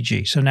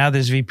VPG. So now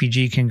this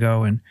VPG can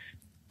go and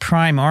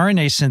prime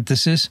RNA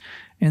synthesis,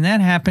 and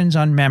that happens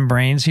on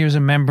membranes. Here's a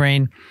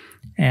membrane,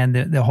 and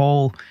the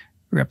whole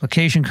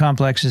replication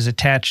complex is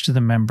attached to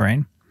the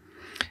membrane.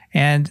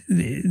 And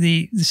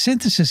the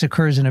synthesis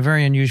occurs in a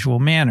very unusual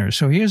manner.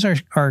 So here's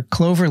our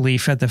clover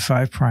leaf at the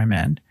 5'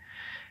 end.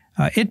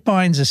 It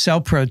binds a cell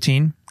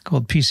protein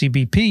called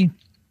PCBP,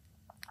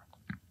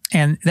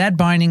 and that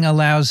binding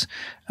allows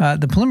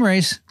the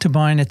polymerase to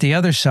bind at the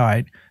other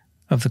side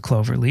of the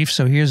clover leaf.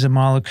 So here's a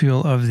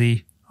molecule of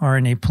the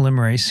RNA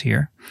polymerase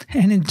here.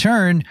 And in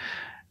turn,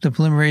 the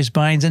polymerase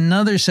binds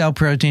another cell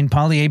protein,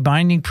 poly-A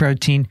binding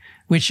protein,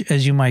 which,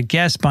 as you might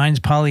guess, binds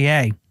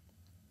poly-A.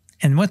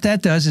 And what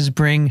that does is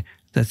bring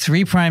the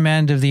 3'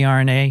 end of the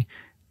RNA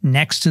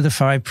next to the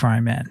 5'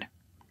 end.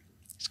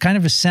 It's kind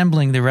of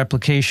assembling the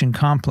replication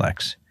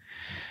complex.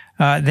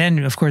 Then,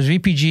 of course,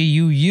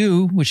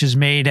 VPG-UU, which is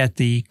made at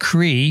the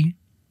Cre,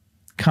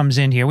 comes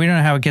in here. We don't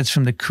know how it gets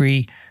from the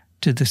Cre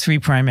to the 3'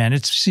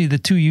 end. See, the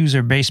 2 U's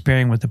are base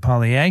pairing with the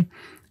poly-A.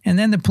 And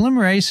then the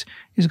polymerase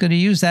is going to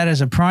use that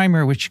as a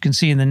primer, which you can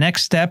see in the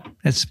next step.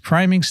 That's the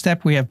priming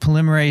step. We have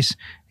polymerase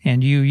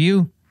and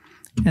UU.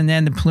 And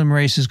then the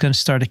polymerase is going to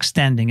start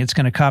extending. It's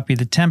going to copy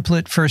the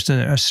template, first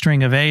a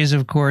string of A's,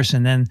 of course,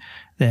 and then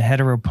the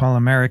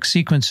heteropolymeric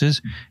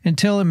sequences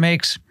until it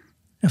makes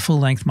a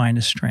full-length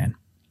minus strand.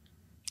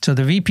 So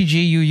the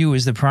VPG-UU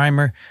is the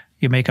primer.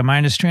 You make a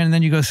minus strand, and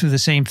then you go through the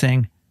same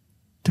thing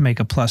to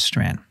make a plus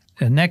strand.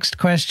 The next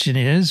question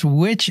is,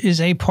 which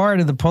is a part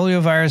of the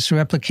poliovirus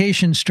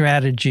replication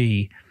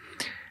strategy?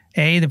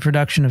 A, the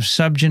production of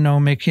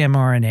subgenomic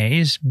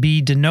mRNAs.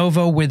 B, de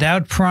novo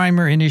without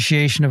primer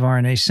initiation of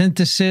RNA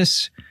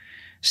synthesis.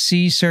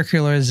 C,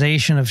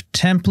 circularization of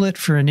template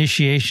for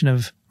initiation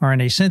of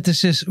RNA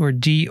synthesis. Or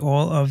D,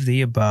 all of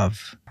the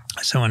above.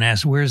 Someone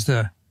asked, where's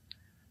the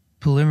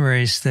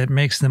polymerase that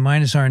makes the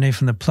minus RNA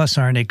from the plus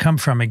RNA come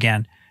from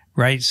again?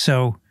 Right?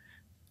 So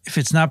if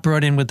it's not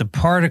brought in with the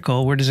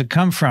particle, where does it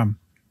come from?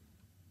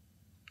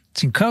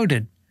 It's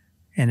encoded,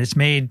 and it's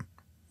made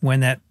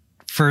when that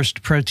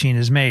first protein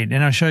is made.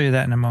 And I'll show you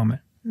that in a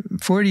moment.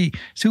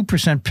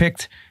 42%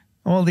 picked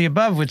all the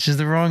above, which is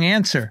the wrong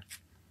answer.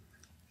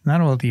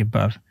 Not all of the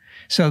above.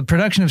 So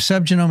production of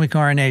subgenomic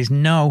RNAs.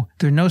 No,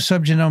 there are no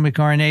subgenomic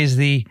RNAs.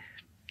 The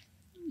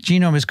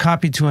genome is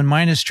copied to a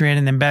minus strand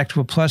and then back to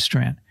a plus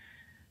strand.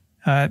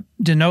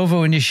 De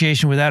novo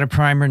initiation without a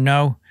primer.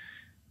 No.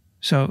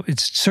 So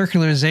it's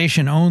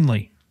circularization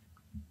only.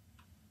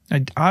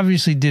 I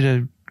obviously did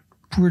a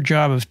poor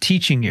job of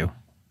teaching you.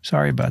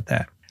 Sorry about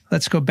that.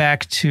 Let's go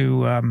back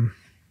to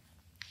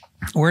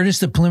where does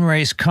the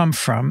polymerase come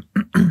from?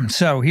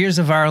 So here's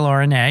the viral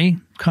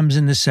RNA, comes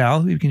in the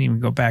cell. You can even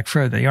go back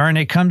further. The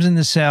RNA comes in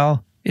the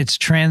cell. It's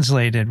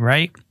translated,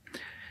 right?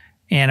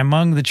 And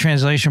among the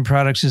translation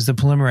products is the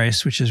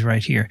polymerase, which is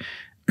right here.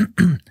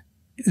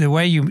 The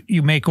way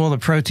you make all the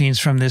proteins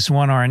from this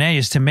one RNA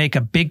is to make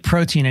a big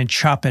protein and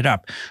chop it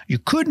up. You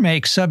could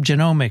make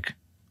subgenomic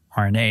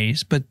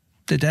RNAs, but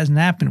that doesn't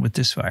happen with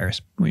this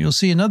virus. Well, you'll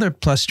see another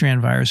plus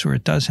strand virus where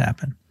it does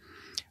happen.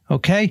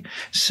 Okay,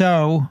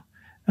 so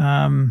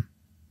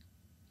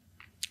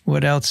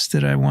what else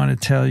did I want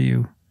to tell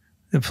you?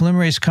 The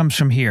polymerase comes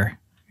from here.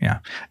 Yeah.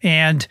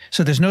 And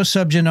so there's no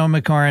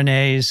subgenomic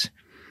RNAs.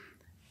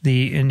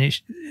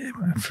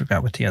 I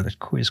forgot what the other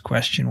quiz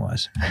question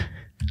was.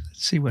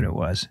 Let's see what it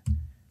was.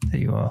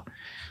 No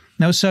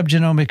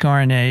subgenomic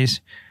RNAs.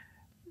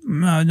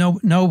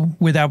 No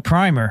without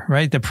primer,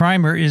 right? The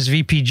primer is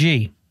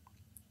VPG.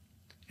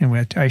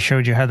 And I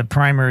showed you how the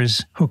primer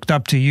is hooked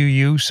up to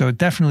UU, so it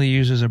definitely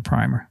uses a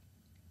primer.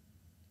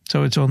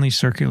 So it's only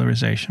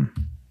circularization.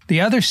 The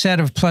other set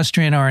of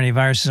plus-strand RNA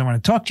viruses I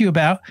want to talk to you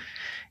about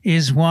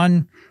is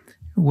one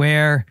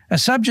where a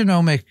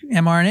subgenomic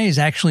mRNA is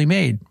actually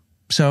made.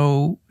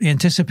 So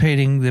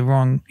anticipating the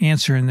wrong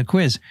answer in the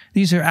quiz,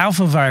 these are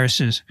alpha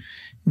viruses,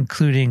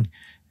 including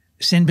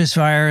Sinbis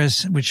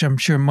virus, which I'm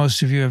sure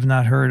most of you have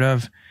not heard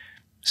of,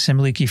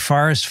 Semliki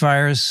forest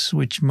virus,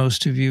 which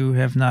most of you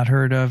have not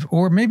heard of,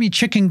 or maybe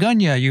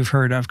chikungunya you've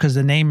heard of because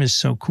the name is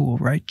so cool,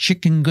 right?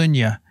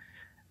 Chikungunya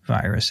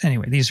virus.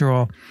 Anyway, these are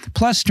all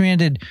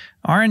plus-stranded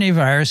RNA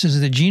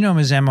viruses. The genome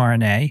is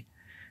mRNA,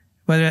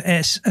 but a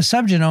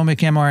subgenomic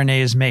mRNA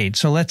is made.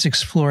 So let's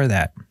explore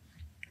that.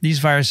 These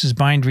viruses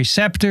bind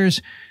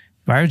receptors.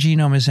 Viral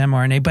genome is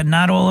mRNA, but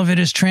not all of it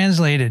is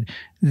translated.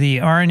 The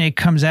RNA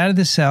comes out of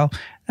the cell,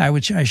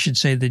 which I should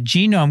say the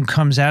genome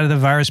comes out of the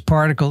virus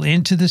particle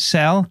into the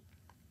cell.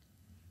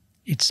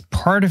 It's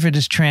part of it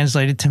is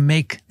translated to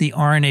make the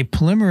RNA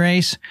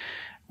polymerase,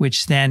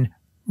 which then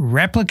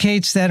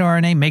replicates that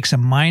RNA, makes a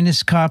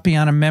minus copy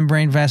on a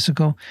membrane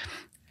vesicle,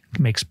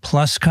 makes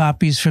plus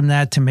copies from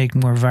that to make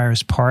more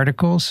virus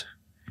particles.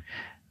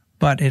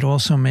 But it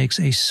also makes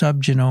a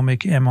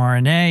subgenomic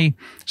mRNA,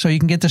 so you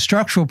can get the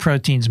structural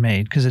proteins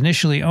made, because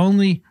initially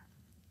only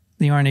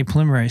the RNA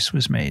polymerase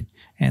was made.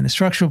 And the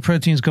structural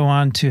proteins go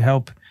on to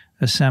help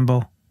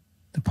assemble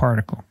the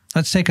particle.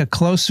 Let's take a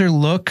closer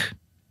look.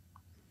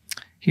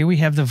 Here we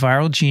have the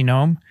viral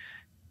genome.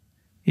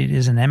 It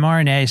is an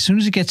mRNA. As soon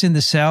as it gets in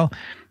the cell,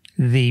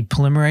 the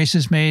polymerase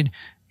is made.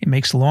 It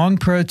makes long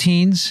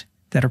proteins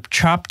that are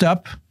chopped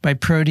up by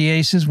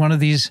proteases. One of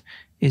these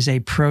is a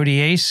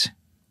protease.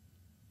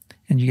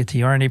 And you get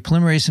the RNA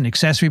polymerase and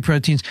accessory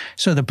proteins.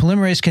 So the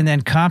polymerase can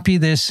then copy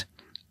this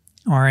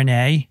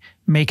RNA,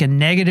 make a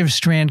negative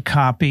strand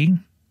copy,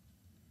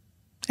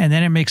 and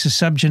then it makes a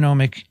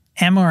subgenomic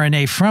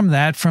mRNA from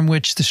that, from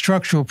which the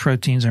structural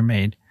proteins are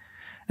made.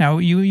 Now,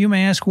 you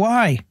may ask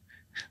why.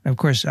 Of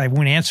course, I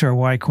won't answer a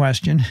why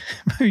question.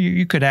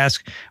 You could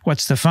ask,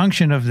 what's the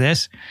function of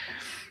this?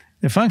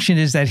 The function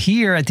is that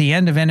here at the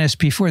end of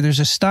NSP4, there's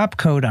a stop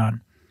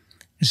codon.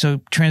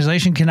 So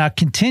translation cannot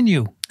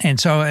continue. And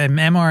so an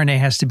mRNA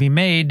has to be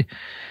made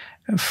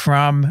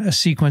from a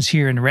sequence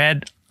here in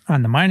red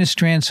on the minus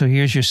strand. So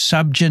here's your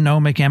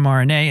subgenomic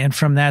mRNA, and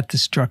from that, the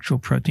structural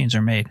proteins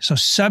are made. So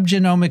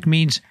subgenomic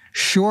means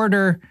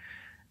shorter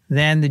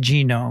than the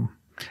genome.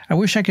 I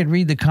wish I could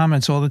read the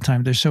comments all the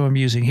time. They're so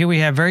amusing. Here we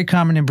have very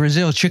common in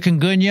Brazil,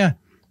 chikungunya,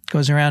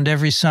 goes around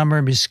every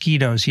summer.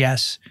 Mosquitoes,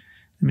 yes,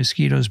 the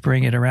mosquitoes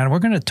bring it around. We're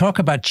going to talk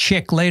about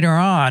chick later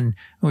on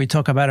when we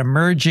talk about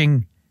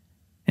emerging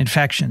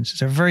infections.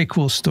 It's a very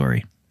cool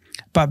story.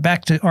 But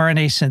back to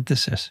RNA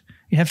synthesis.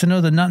 You have to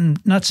know the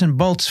nuts and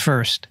bolts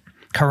first.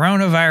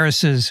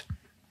 Coronaviruses.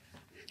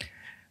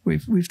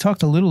 We've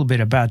talked a little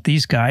bit about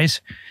these guys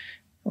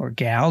or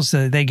gals.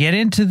 They get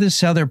into the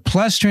cell. They're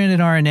plus-stranded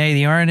RNA.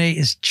 The RNA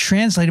is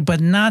translated, but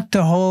not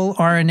the whole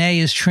RNA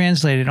is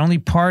translated, only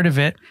part of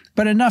it,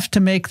 but enough to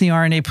make the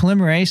RNA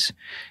polymerase.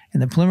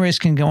 And the polymerase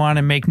can go on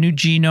and make new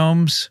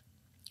genomes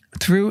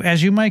through,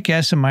 as you might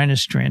guess, a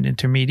minus strand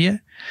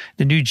intermediate.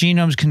 The new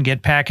genomes can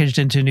get packaged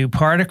into new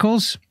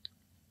particles.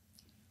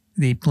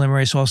 The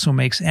polymerase also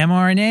makes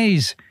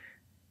mRNAs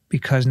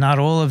because not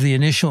all of the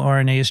initial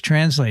RNA is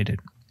translated.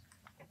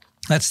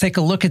 Let's take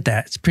a look at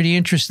that. It's pretty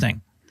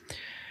interesting.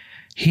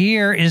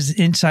 Here is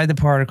inside the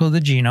particle, the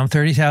genome,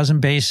 30,000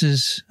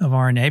 bases of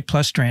RNA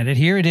plus stranded.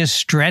 Here it is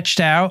stretched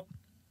out.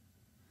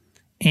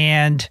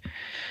 And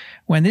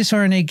when this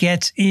RNA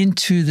gets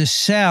into the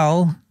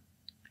cell,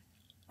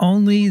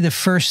 only the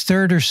first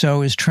third or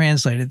so is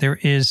translated. There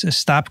is a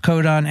stop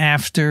codon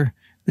after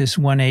this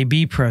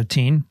 1AB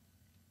protein.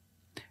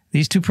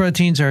 These two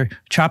proteins are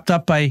chopped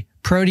up by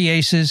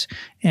proteases,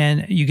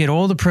 and you get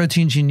all the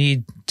proteins you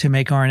need to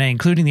make RNA,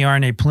 including the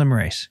RNA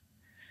polymerase.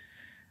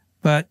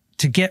 But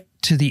to get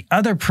to the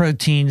other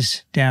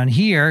proteins down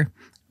here,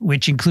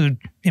 which include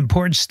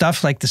important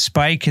stuff like the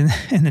spike and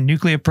the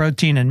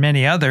nucleoprotein and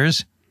many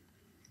others,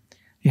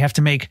 you have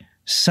to make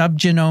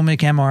subgenomic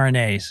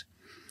mRNAs.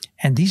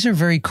 And these are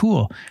very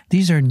cool.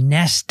 These are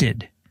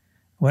nested.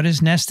 What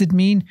does nested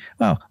mean?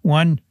 Well,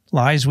 one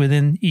lies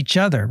within each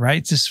other,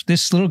 right?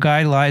 This little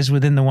guy lies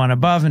within the one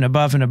above and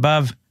above and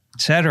above,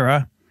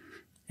 etc.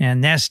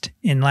 And nest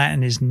in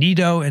Latin is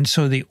nido, and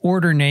so the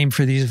order name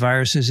for these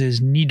viruses is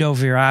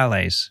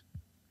nidovirales.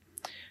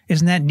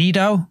 Isn't that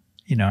nido?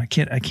 You know, I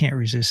can't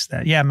resist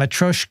that. Yeah,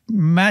 matryoshka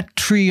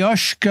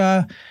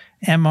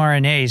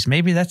mRNAs.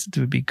 Maybe that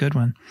would be a good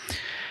one.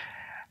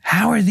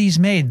 How are these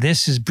made?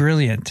 This is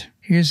brilliant.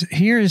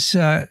 Here's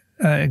a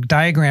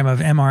diagram of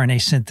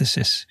mRNA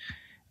synthesis.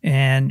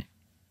 And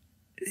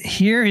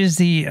here is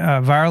the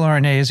viral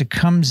RNA as it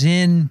comes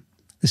in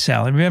the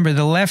cell. And remember,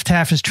 the left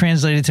half is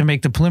translated to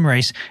make the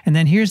polymerase. And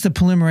then here's the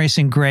polymerase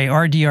in gray,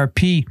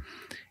 RDRP.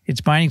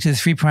 It's binding to the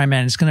 3' end.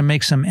 It's going to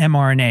make some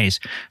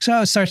mRNAs.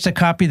 So it starts to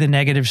copy the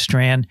negative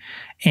strand.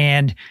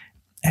 And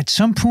at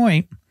some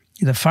point,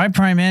 the 5'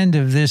 end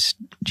of this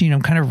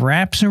genome kind of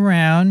wraps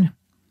around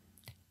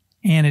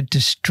and it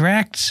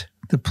distracts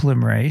the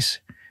polymerase.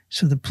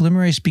 So the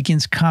polymerase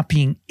begins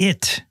copying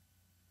it.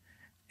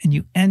 And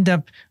you end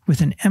up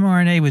with an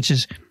mRNA which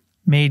is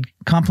made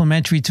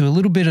complementary to a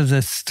little bit of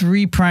the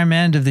 3'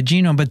 end of the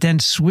genome, but then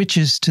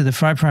switches to the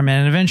 5' end.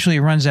 And eventually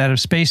it runs out of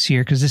space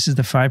here because this is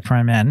the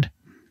 5' end.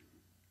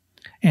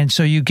 And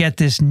so you get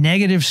this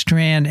negative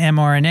strand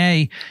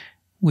mRNA,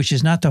 which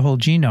is not the whole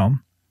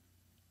genome.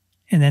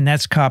 And then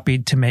that's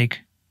copied to make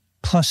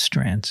plus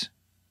strands.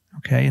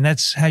 Okay, and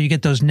that's how you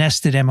get those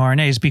nested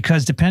mRNAs,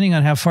 because depending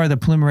on how far the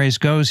polymerase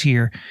goes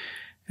here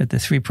at the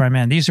 3'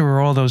 end, these are where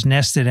all those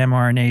nested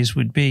mRNAs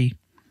would be.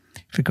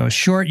 If it goes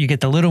short, you get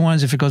the little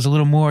ones. If it goes a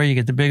little more, you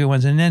get the bigger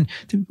ones. And then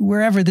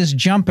wherever this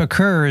jump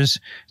occurs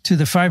to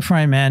the 5'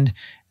 end,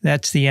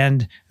 that's the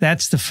end.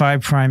 That's the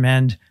 5'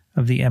 end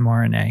of the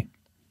mRNA.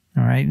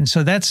 All right, and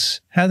so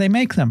that's how they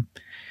make them.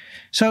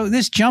 So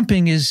this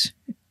jumping is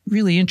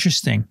really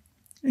interesting,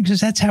 because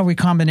that's how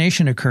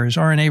recombination occurs,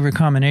 RNA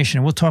recombination.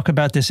 And we'll talk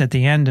about this at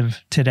the end of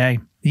today.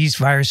 These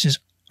viruses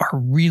are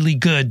really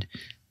good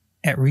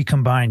at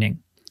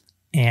recombining.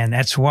 And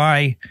that's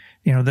why,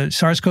 you know, the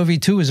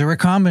SARS-CoV-2 is a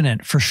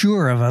recombinant for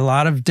sure of a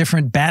lot of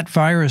different bat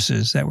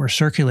viruses that were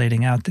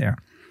circulating out there.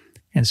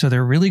 And so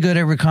they're really good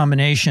at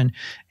recombination,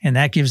 and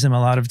that gives them a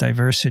lot of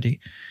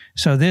diversity.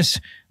 So this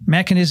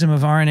mechanism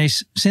of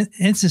RNA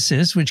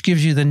synthesis, which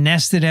gives you the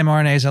nested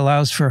mRNAs,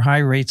 allows for high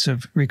rates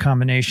of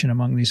recombination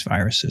among these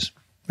viruses.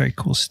 Very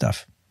cool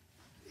stuff.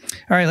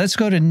 All right, let's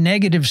go to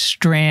negative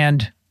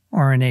strand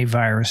RNA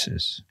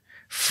viruses.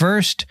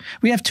 First,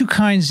 we have two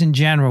kinds in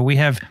general. We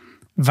have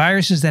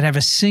viruses that have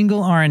a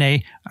single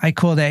RNA. I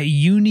call that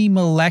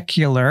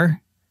unimolecular,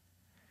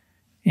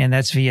 and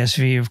that's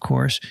VSV, of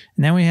course.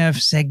 And then we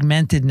have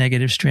segmented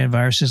negative strand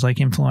viruses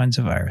like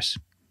influenza virus.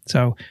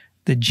 So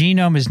the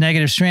genome is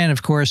negative strand,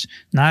 of course.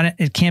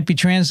 It can't be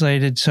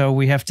translated, so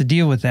we have to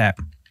deal with that.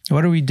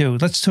 What do?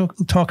 Let's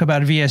talk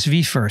about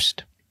VSV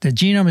first. The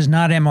genome is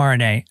not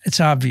mRNA. It's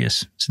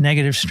obvious. It's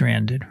negative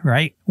stranded,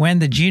 right? When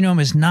the genome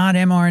is not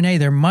mRNA,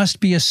 there must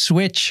be a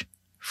switch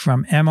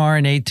from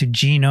mRNA to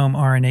genome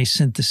RNA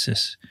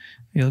synthesis.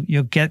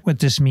 You'll get what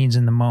this means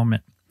in a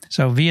moment.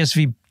 So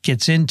VSV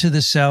gets into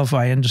the cell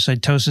via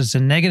endocytosis. The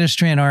negative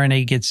strand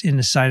RNA gets in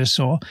the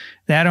cytosol.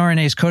 That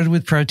RNA is coated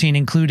with protein,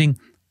 including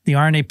the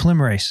RNA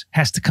polymerase.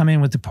 Has to come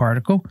in with the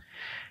particle.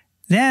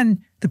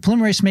 Then the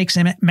polymerase makes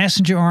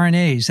messenger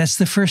RNAs. That's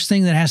the first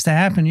thing that has to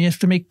happen. You have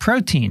to make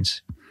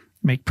proteins.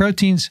 Make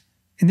proteins,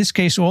 in this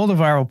case, all the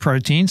viral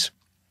proteins.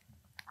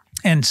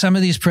 And some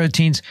of these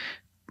proteins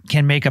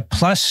can make a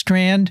plus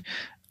strand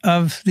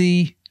of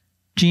the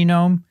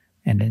genome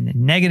and a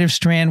negative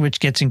strand,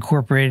 which gets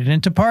incorporated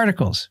into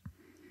particles.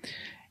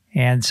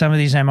 And some of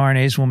these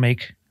mRNAs will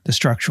make the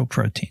structural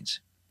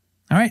proteins.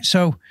 All right,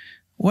 so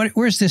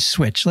where's this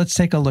switch? Let's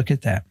take a look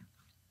at that.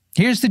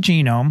 Here's the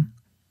genome.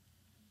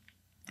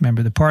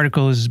 Remember, the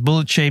particle is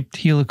bullet-shaped,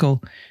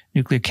 helical,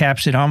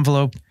 nucleocapsid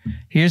envelope.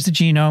 Here's the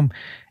genome.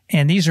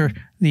 And these are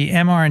the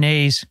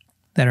mRNAs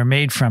that are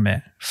made from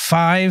it.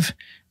 5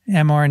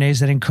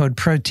 mRNAs that encode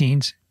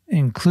proteins,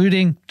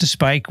 including the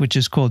spike, which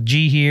is called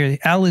G here.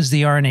 L is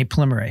the RNA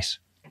polymerase.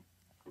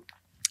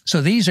 So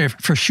these are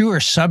for sure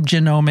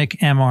subgenomic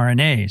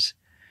mRNAs.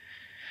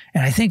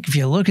 And I think if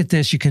you look at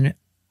this, you can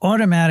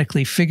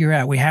automatically figure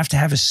out we have to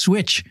have a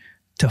switch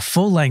to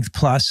full-length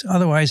plus.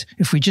 Otherwise,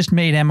 if we just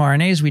made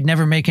mRNAs, we'd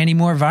never make any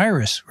more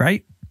virus,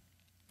 right?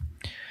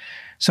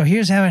 So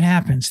here's how it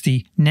happens.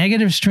 The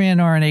negative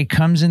strand RNA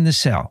comes in the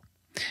cell.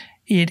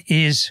 It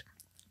is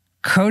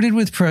coated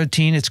with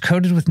protein. It's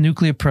coated with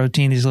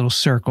nucleoprotein, these little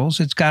circles.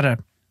 It's got a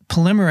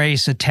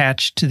polymerase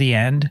attached to the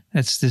end.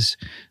 That's this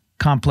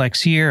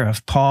complex here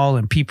of Pol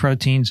and P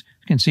proteins.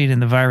 You can see it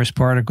in the virus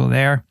particle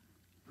there.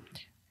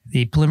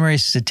 The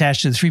polymerase is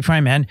attached to the 3'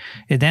 end.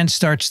 It then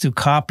starts to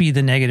copy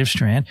the negative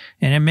strand,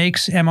 and it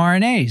makes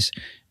mRNAs.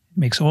 It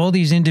makes all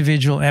these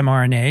individual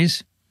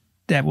mRNAs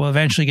that will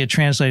eventually get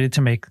translated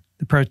to make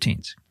the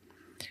proteins.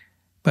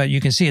 But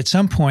you can see at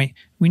some point,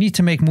 we need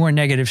to make more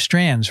negative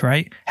strands,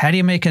 right? How do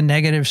you make a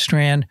negative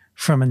strand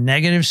from a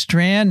negative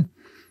strand?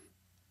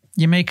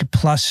 You make a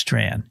plus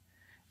strand.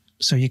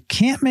 So you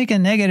can't make a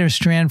negative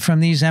strand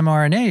from these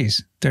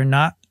mRNAs. They're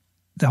not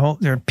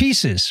they're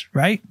pieces,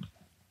 right?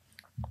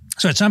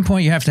 So at some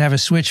point, you have to have a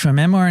switch from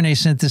mRNA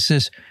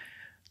synthesis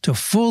to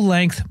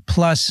full-length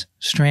plus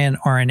strand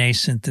RNA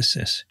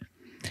synthesis.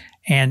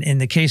 And in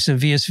the case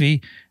of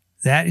VSV,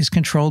 that is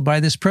controlled by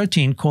this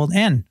protein called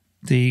N,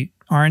 the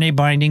RNA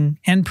binding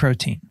N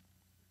protein.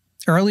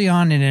 Early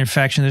on in an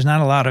infection, there's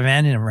not a lot of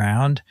N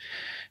around,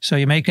 so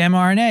you make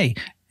mRNA.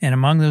 And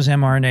among those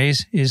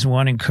mRNAs is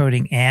one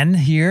encoding N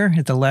here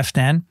at the left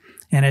end.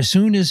 And as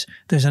soon as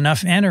there's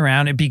enough N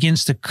around, it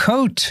begins to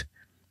coat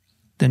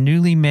the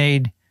newly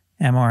made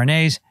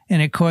mRNAs, and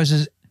it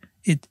causes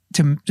the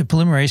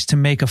polymerase to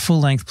make a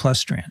full-length plus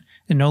strand.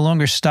 It no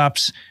longer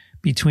stops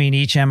between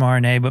each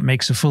mRNA, but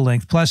makes a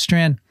full-length plus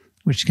strand,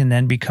 which can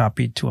then be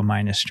copied to a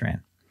minus strand.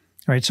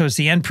 All right, so it's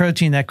the N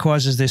protein that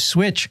causes this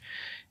switch,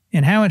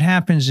 and how it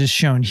happens is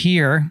shown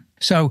here.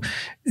 So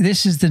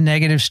this is the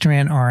negative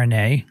strand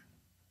RNA.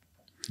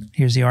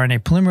 Here's the RNA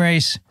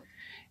polymerase.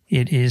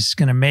 It is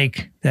going to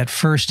make that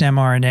first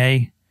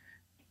mRNA,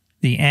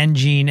 the N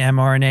gene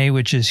mRNA,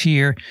 which is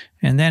here.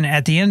 And then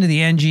at the end of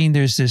the N gene,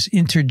 there's this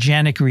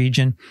intergenic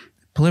region.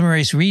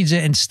 Polymerase reads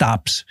it and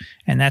stops,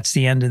 and that's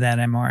the end of that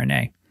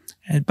mRNA.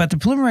 But the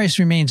polymerase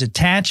remains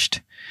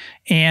attached,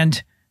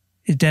 and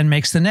it then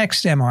makes the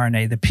next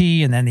mRNA, the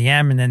P, and then the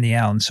M, and then the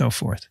L, and so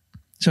forth.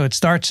 So it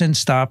starts and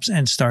stops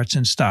and starts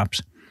and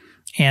stops.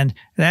 And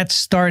that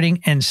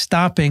starting and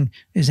stopping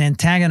is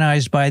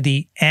antagonized by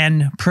the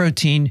N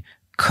protein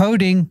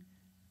coating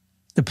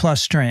the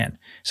plus strand.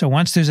 So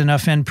once there's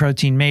enough N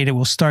protein made, it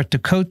will start to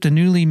coat the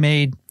newly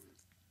made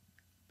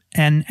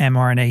N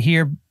mRNA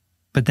here,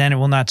 but then it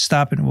will not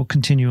stop and it will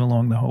continue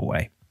along the whole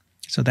way.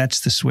 So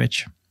that's the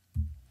switch.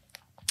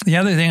 The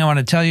other thing I want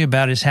to tell you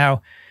about is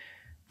how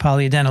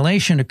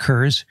polyadenylation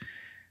occurs.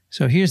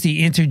 So here's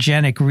the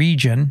intergenic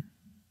region.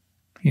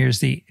 Here's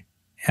the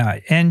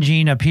N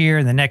gene up here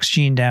and the next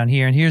gene down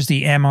here. And here's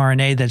the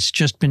mRNA that's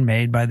just been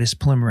made by this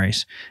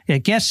polymerase.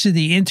 It gets to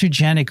the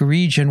intergenic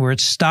region where it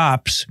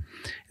stops.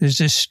 There's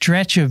this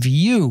stretch of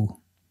U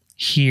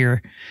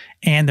here,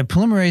 and the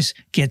polymerase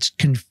gets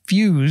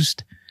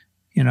confused,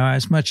 you know,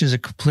 as much as a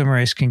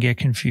polymerase can get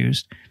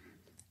confused,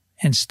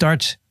 and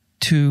starts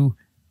to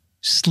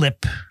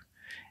slip.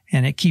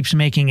 And it keeps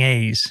making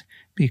A's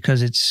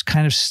because it's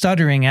kind of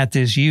stuttering at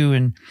this U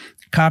and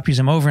copies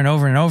them over and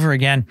over and over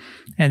again.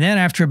 And then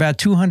after about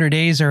 200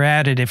 A's are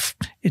added, if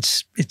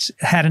it's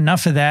had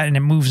enough of that, and it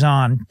moves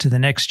on to the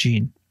next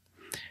gene.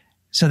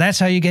 So that's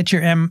how you get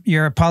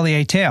your poly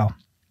A tail,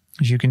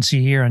 as you can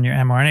see here on your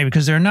mRNA,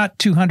 because there are not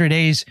 200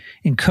 A's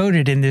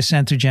encoded in this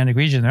intergenic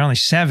region. There are only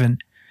 7.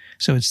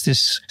 So it's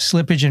this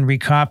slippage and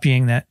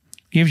recopying that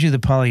gives you the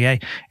poly A.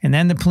 And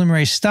then the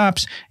polymerase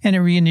stops and it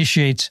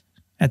reinitiates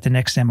at the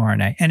next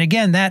mRNA. And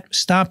again, that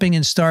stopping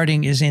and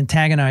starting is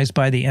antagonized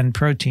by the N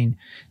protein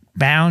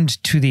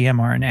bound to the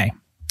mRNA.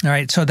 All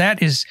right, so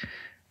that is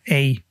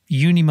a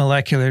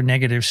unimolecular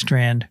negative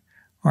strand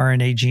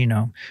RNA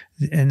genome.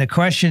 And the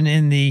question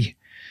in the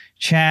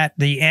chat,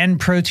 the N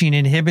protein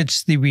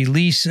inhibits the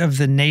release of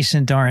the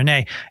nascent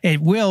RNA. It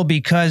will,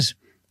 because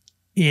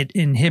it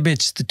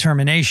inhibits the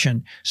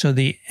termination. So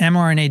the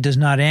mRNA does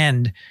not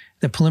end.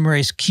 The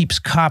polymerase keeps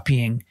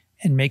copying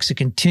and makes a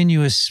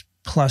continuous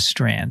plus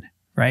strand,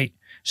 right?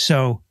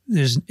 So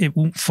it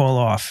won't fall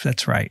off.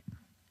 That's right.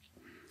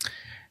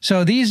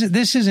 So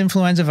this is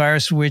influenza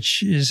virus,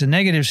 which is a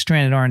negative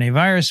stranded RNA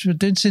virus,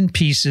 but it's in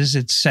pieces.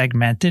 It's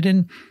segmented.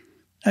 And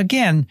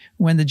again,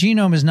 when the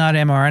genome is not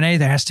mRNA,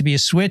 there has to be a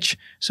switch.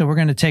 So we're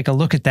going to take a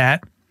look at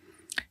that.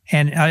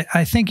 And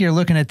I think you're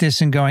looking at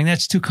this and going,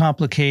 that's too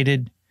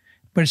complicated,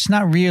 but it's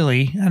not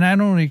really. And I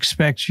don't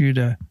expect you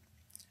to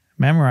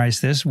memorize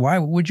this. Why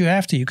would you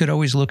have to? You could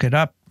always look it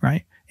up,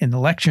 right, in the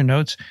lecture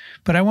notes.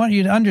 But I want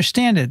you to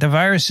understand it. The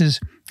virus is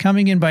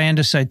coming in by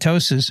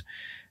endocytosis.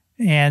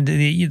 And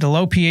the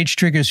low pH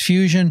triggers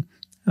fusion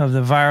of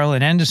the viral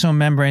and endosome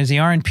membranes. The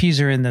RNPs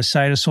are in the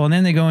cytosol, and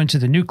then they go into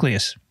the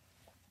nucleus.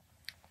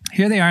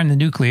 Here they are in the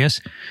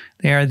nucleus.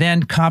 They are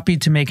then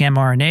copied to make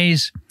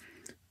mRNAs.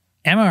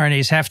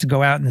 mRNAs have to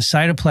go out in the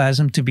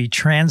cytoplasm to be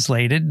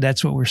translated.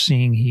 That's what we're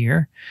seeing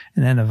here.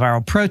 And then the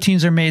viral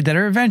proteins are made that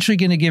are eventually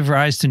going to give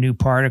rise to new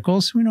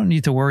particles. We don't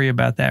need to worry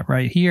about that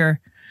right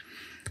here.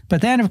 But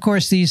then, of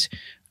course, these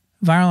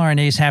viral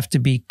RNAs have to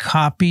be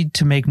copied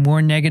to make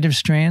more negative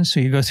strands.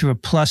 So you go through a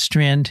plus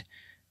strand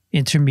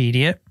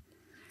intermediate,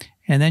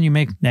 and then you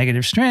make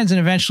negative strands, and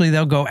eventually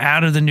they'll go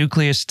out of the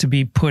nucleus to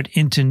be put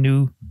into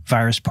new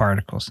virus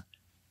particles.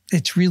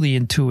 It's really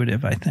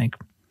intuitive, I think.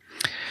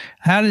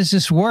 How does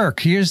this work?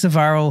 Here's the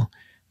viral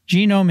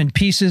genome in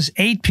pieces,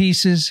 8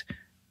 pieces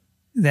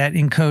that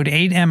encode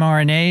 8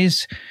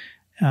 mRNAs.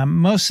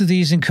 Most of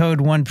these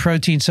encode one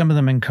protein. Some of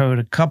them encode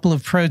a couple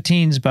of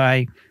proteins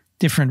by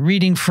different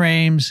reading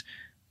frames.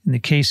 In the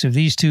case of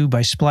these two,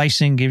 by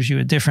splicing, gives you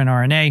a different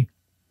RNA.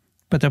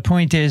 But the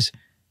point is,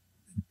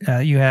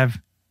 you have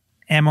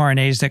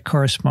mRNAs that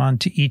correspond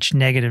to each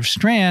negative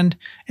strand,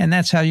 and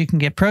that's how you can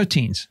get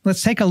proteins.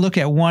 Let's take a look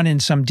at one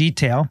in some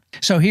detail.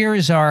 So here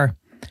is our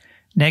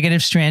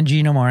negative strand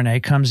genome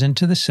RNA, comes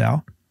into the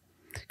cell,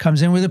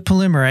 comes in with a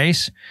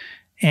polymerase,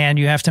 and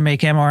you have to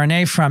make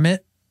mRNA from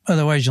it.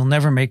 Otherwise, you'll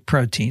never make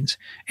proteins.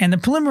 And the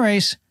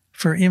polymerase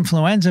for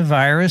influenza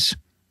virus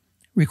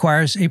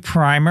requires a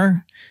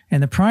primer,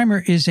 and the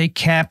primer is a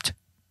capped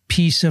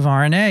piece of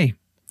RNA.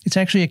 It's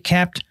actually a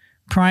capped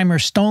primer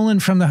stolen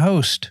from the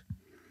host.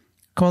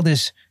 Call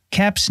this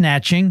cap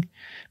snatching,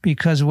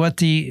 because what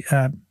the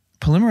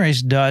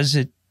polymerase does,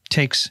 it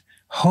takes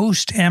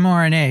host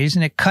mRNAs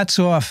and it cuts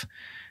off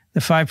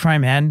the 5'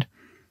 end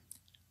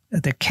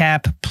at the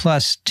cap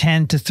plus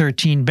 10 to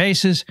 13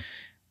 bases,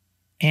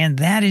 and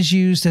that is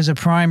used as a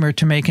primer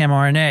to make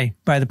mRNA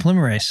by the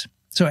polymerase.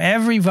 So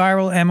every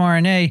viral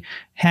mRNA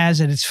has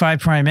at its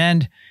 5'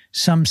 end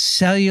some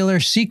cellular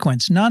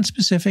sequence,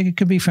 non-specific. It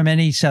could be from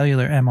any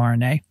cellular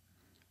mRNA.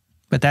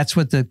 But that's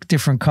what the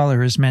different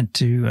color is meant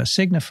to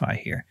signify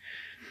here.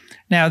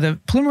 Now, the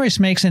polymerase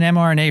makes an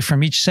mRNA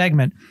from each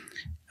segment,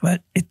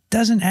 but it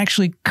doesn't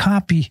actually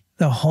copy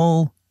the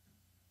whole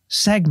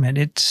segment.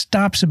 It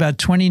stops about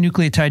 20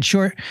 nucleotides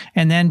short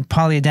and then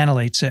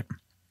polyadenylates it.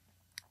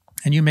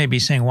 And you may be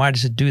saying, why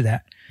does it do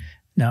that?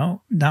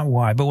 No, not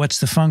why, but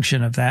what's the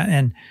function of that?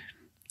 And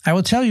I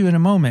will tell you in a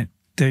moment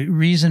the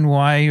reason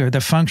why, or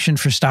the function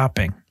for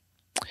stopping.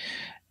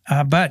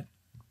 But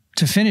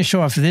to finish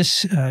off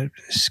this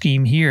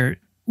scheme here,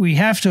 we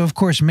have to, of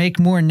course, make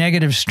more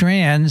negative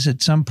strands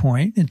at some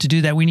point. And to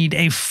do that, we need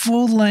a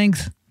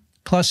full-length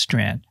plus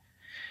strand,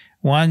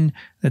 one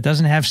that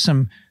doesn't have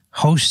some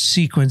host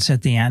sequence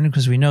at the end,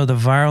 because we know the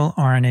viral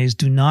RNAs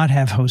do not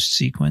have host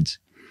sequence.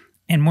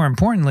 And more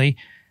importantly,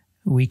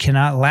 we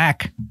cannot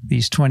lack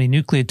these 20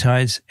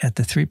 nucleotides at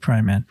the 3'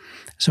 end.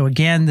 So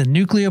again, the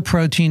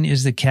nucleoprotein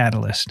is the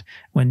catalyst.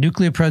 When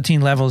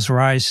nucleoprotein levels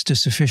rise to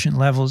sufficient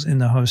levels in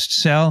the host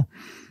cell,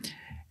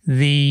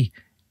 the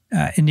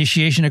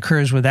initiation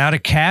occurs without a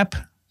cap.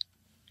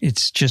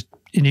 It's just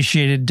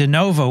initiated de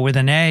novo with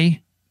an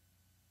A.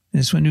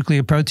 This is what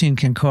nucleoprotein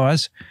can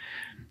cause.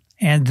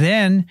 And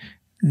then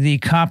the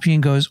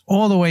copying goes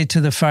all the way to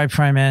the 5'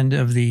 end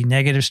of the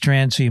negative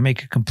strand, so you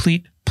make a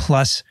complete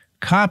plus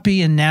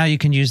copy, and now you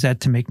can use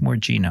that to make more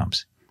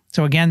genomes.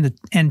 So again, the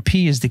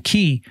NP is the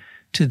key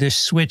to this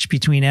switch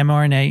between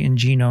mRNA and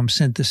genome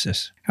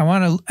synthesis.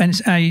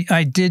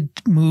 I did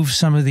move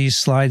some of these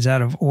slides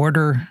out of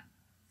order.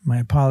 My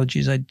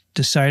apologies. I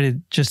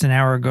decided just an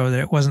hour ago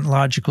that it wasn't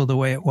logical the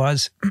way it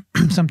was.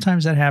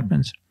 Sometimes that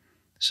happens.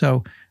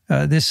 So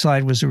this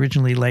slide was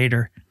originally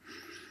later.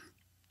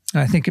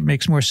 I think it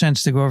makes more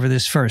sense to go over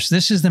this first.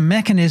 This is the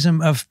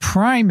mechanism of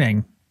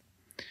priming.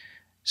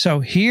 So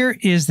here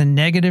is the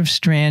negative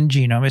strand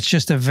genome. It's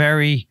just a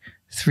very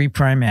 3'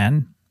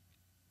 end.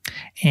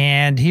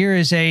 And here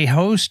is a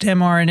host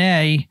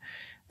mRNA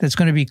that's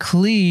going to be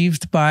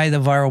cleaved by the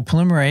viral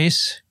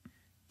polymerase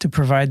to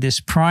provide this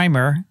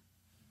primer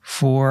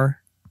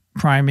for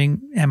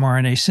priming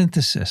mRNA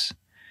synthesis.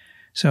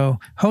 So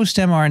host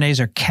mRNAs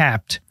are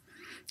capped.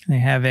 They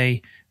have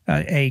a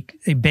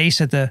base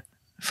at the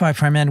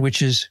 5' end,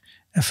 which is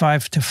a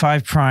 5 to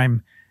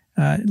 5'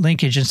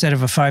 linkage instead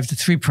of a 5 to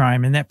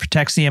 3', and that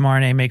protects the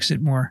mRNA, makes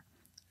it more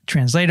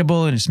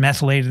translatable, and it's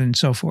methylated and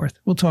so forth.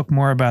 We'll talk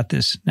more about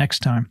this next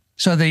time.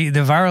 So the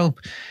viral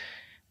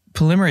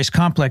polymerase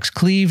complex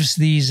cleaves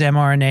these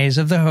mRNAs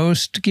of the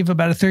host to give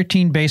about a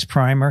 13 base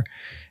primer,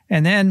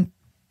 and then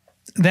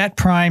that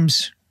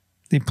primes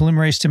the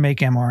polymerase to make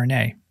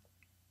mRNA.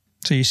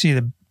 So you see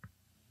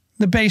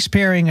the base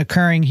pairing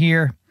occurring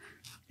here,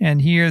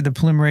 and here the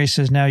polymerase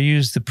has now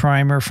used the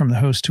primer from the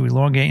host to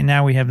elongate, and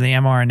now we have the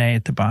mRNA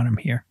at the bottom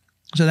here.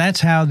 So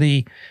that's how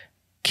the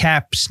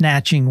cap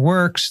snatching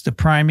works, the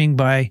priming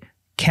by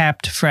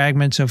capped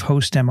fragments of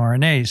host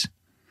mRNAs.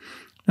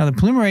 Now, the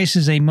polymerase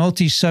is a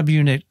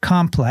multi-subunit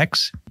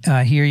complex.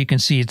 Here you can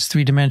see its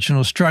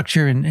three-dimensional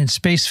structure and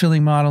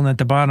space-filling model, and at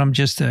the bottom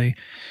just a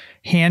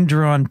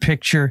hand-drawn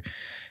picture.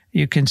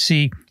 You can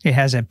see it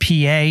has a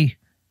PA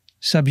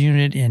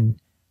subunit in,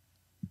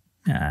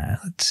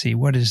 let's see,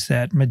 what is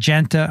that?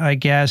 Magenta, I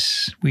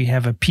guess. We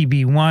have a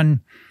PB1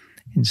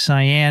 in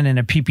cyan and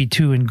a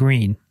PP2 in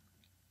green.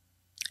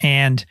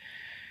 And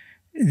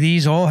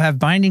these all have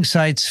binding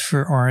sites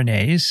for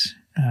RNAs.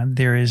 And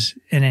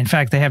in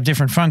fact, they have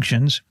different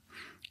functions.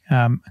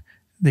 The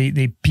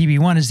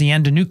PB1 is the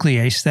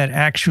endonuclease that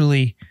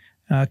actually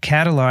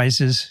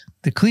catalyzes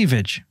the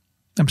cleavage.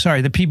 I'm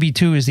sorry, the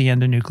PB2 is the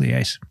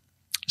endonuclease.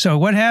 So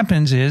what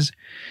happens is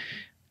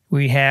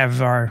we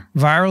have our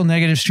viral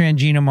negative strand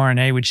genome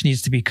RNA, which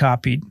needs to be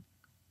copied.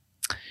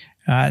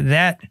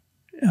 That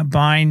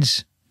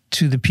binds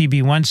to the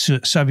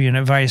PB1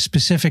 subunit via a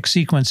specific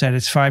sequence at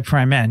its 5'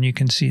 end. You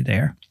can see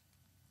there.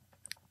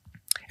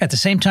 At the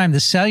same time,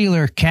 the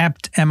cellular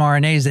capped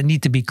mRNAs that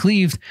need to be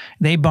cleaved,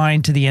 they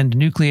bind to the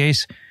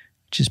endonuclease,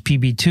 which is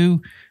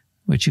PB2,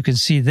 which you can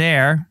see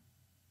there.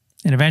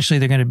 And eventually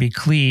they're going to be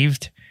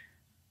cleaved,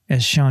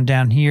 as shown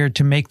down here,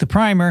 to make the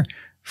primer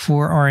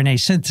for RNA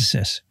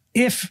synthesis.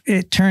 If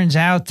it turns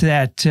out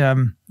that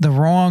the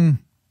wrong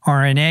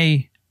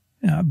RNA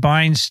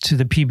binds to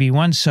the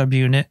PB1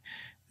 subunit,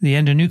 the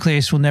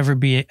endonuclease will never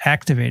be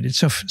activated.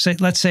 So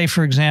let's say,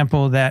 for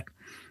example, that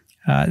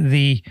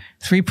the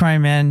 3'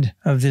 end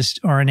of this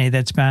RNA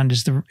that's bound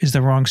is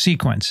the wrong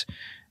sequence.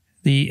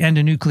 The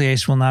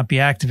endonuclease will not be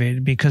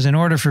activated because in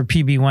order for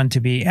PB1 to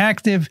be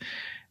active,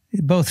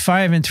 both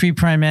 5' and 3'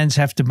 ends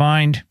have to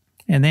bind,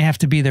 and they have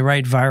to be the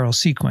right viral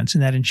sequence.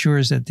 And that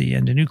ensures that the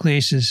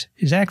endonuclease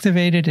is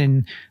activated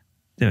and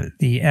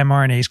the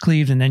mRNA is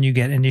cleaved, and then you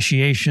get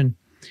initiation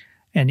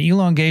and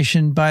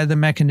elongation by the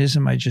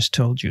mechanism I just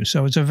told you.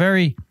 So it's a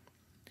very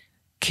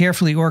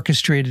carefully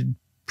orchestrated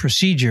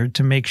procedure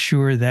to make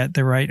sure that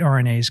the right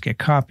RNAs get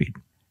copied.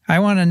 I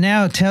want to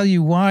now tell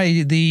you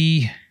why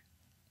the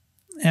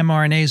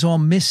mRNAs all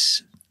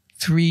miss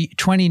 20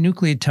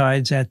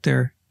 nucleotides at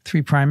their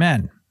 3'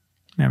 end.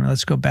 Remember,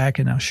 let's go back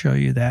and I'll show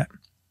you that.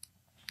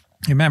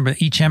 Remember,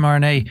 each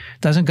mRNA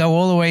doesn't go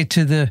all the way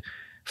to the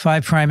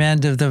 5'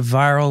 end of the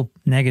viral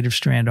negative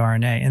strand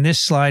RNA. And this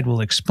slide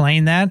will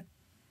explain that.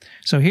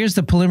 So here's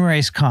the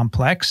polymerase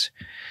complex.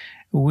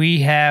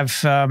 We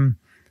have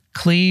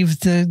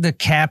cleaved the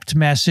capped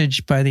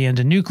message by the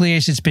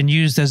endonuclease. It's been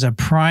used as a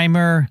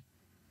primer.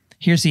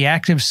 Here's the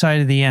active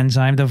site of the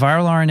enzyme. The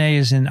viral RNA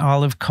is in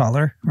olive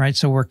color, right?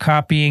 So we're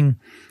copying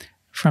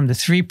from the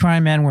 3'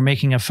 end. We're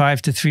making a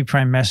 5' to 3'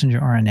 messenger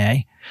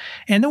RNA.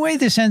 And the way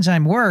this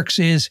enzyme works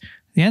is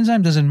the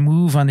enzyme doesn't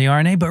move on the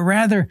RNA, but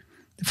rather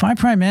the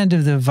 5' end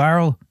of the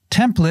viral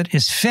template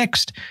is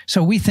fixed.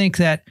 So we think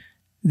that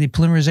the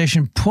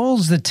polymerization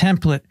pulls the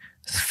template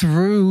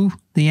through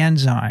the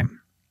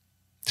enzyme.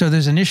 So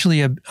there's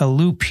initially a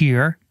loop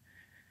here.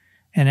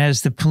 And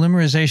as the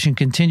polymerization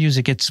continues,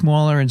 it gets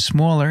smaller and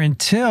smaller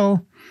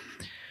until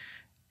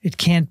it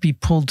can't be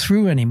pulled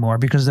through anymore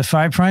because the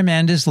 5'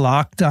 end is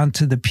locked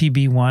onto the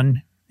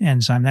PB1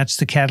 enzyme. That's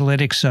the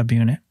catalytic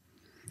subunit.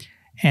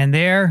 And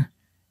there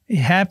it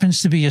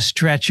happens to be a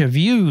stretch of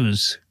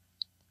U's.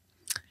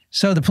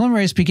 So the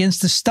polymerase begins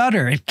to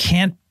stutter. It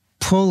can't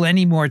pull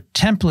any more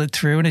template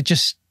through, and it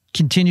just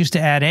continues to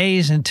add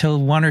A's until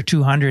 100 or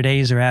 200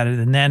 A's are added,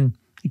 and then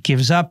it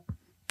gives up,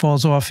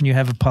 falls off, and you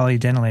have a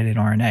polyadenylated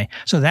RNA.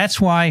 So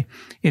that's why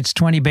it's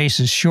 20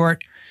 bases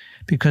short,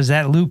 because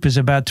that loop is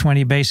about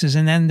 20 bases,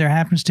 and then there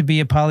happens to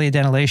be a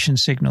polyadenylation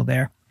signal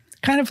there.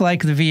 Kind of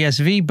like the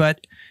VSV,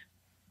 but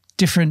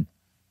different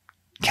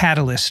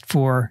catalyst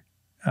for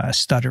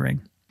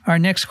stuttering. Our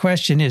next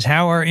question is,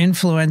 how are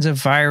influenza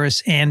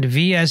virus and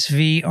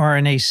VSV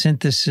RNA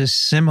synthesis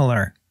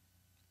similar?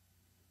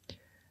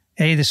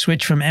 A, the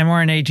switch from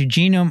mRNA to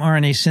genome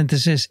RNA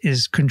synthesis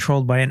is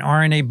controlled by an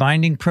RNA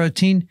binding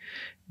protein.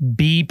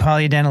 B,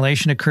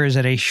 polyadenylation occurs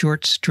at a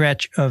short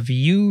stretch of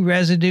U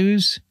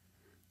residues.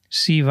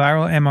 C,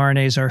 viral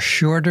mRNAs are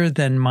shorter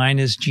than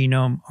minus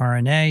genome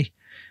RNA,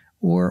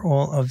 or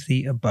all of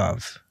the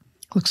above.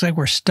 Looks like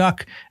we're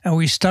stuck. Are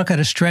we stuck at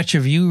a stretch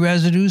of U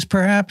residues,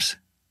 perhaps?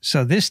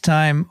 So this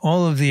time,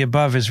 all of the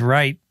above is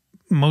right.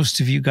 Most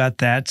of you got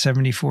that,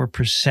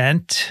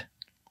 74%.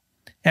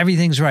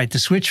 Everything's right. The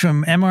switch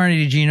from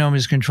mRNA to genome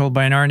is controlled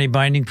by an RNA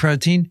binding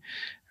protein,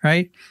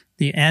 right?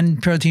 The N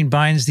protein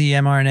binds the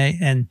mRNA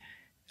and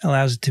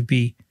allows it to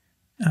be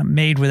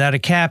made without a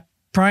cap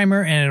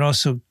primer, and it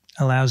also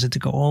allows it to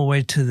go all the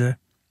way to the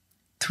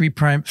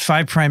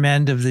 5'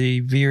 end of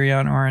the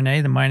virion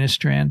RNA, the minus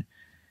strand.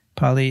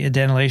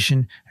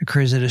 Polyadenylation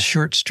occurs at a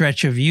short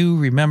stretch of U.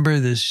 Remember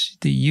this,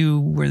 the U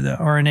where the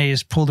RNA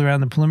is pulled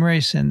around the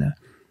polymerase, and the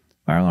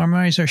viral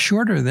RNAs are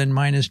shorter than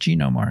minus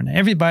genome RNA.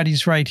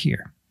 Everybody's right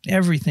here.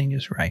 Everything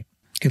is right.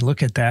 You could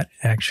look at that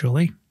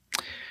actually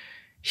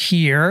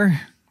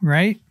here,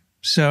 right?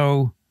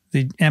 So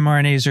the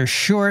mRNAs are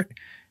short.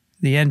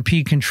 The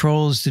NP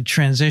controls the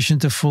transition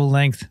to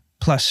full-length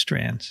plus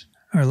strands.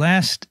 Our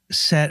last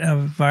set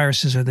of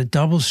viruses are the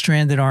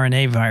double-stranded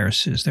RNA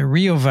viruses. They're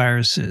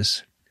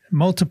reoviruses.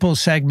 Multiple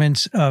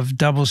segments of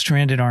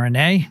double-stranded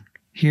RNA.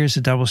 Here's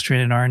a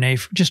double-stranded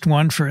RNA, just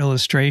one for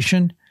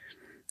illustration.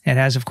 It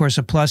has, of course,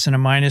 a plus and a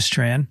minus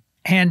strand.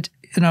 And,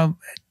 you know,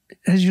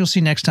 as you'll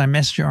see next time,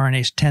 messenger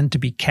RNAs tend to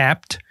be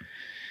capped.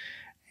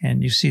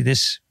 And you see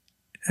this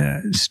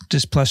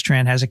plus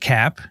strand has a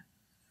cap,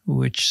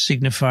 which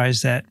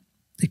signifies that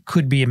it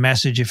could be a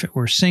message if it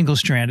were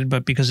single-stranded,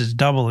 but because it's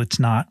double, it's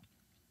not.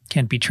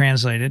 Can't be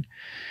translated.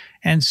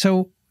 And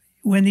so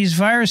when these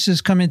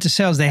viruses come into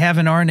cells, they have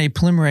an RNA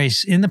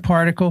polymerase in the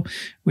particle,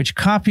 which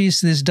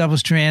copies this double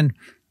strand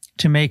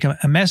to make a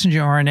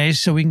messenger RNA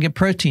so we can get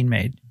protein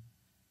made.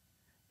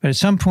 But at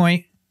some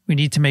point, we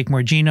need to make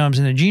more genomes,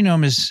 and the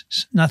genome is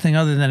nothing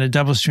other than a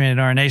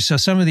double-stranded RNA. So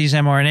some of these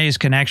mRNAs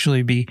can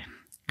actually be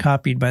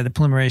copied by the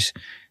polymerase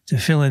to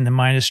fill in the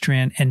minus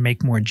strand and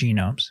make more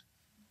genomes.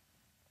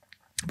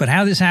 But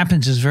how this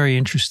happens is very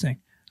interesting.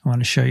 I want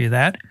to show you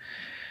that.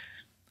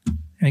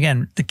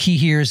 Again, the key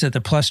here is that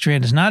the plus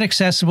strand is not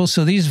accessible,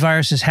 so these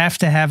viruses have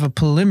to have a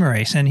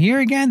polymerase. And here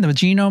again, the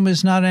genome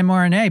is not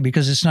mRNA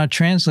because it's not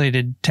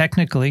translated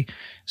technically.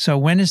 So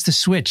when is the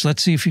switch?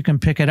 Let's see if you can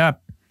pick it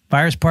up.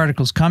 Virus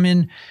particles come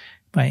in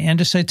by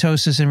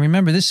endocytosis. And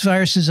remember, this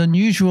virus is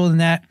unusual in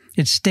that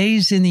it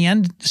stays in the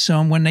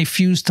endosome when they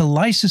fuse to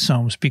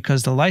lysosomes,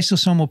 because the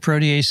lysosomal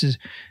proteases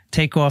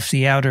take off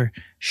the outer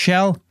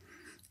shell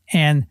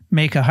and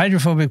make a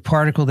hydrophobic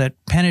particle that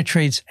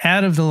penetrates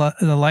out of the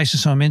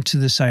lysosome into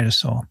the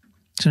cytosol.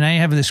 So now you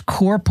have this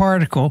core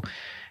particle,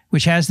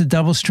 which has the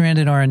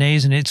double-stranded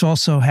RNAs, and it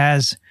also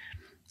has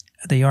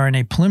the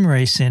RNA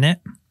polymerase in it.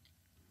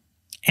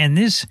 And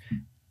these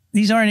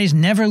RNAs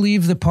never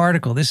leave the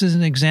particle. This is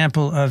an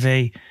example of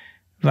a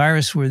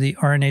virus where the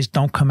RNAs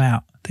don't come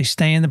out. They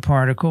stay in the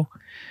particle,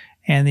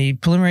 and the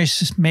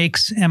polymerase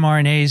makes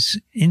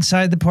mRNAs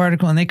inside the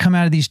particle, and they come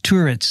out of these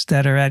turrets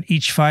that are at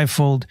each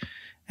 5-fold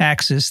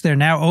axis. They're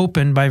now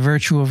open by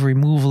virtue of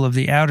removal of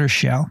the outer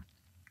shell.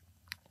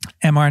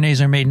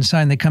 mRNAs are made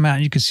inside, and they come out,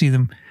 and you can see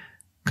them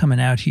coming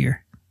out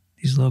here.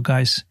 These little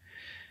guys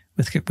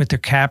with their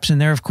caps,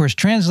 and they're, of course,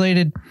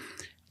 translated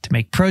to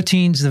make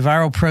proteins, the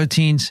viral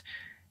proteins,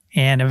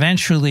 and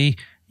eventually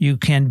you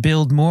can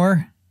build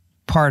more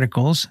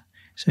particles.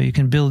 So you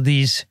can build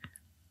these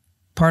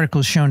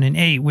particles shown in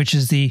 8, which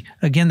is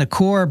again, the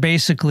core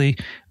basically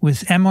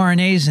with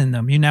mRNAs in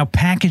them. You now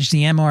package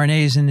the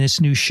mRNAs in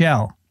this new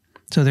shell.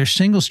 So they're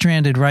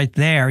single-stranded right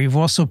there. You've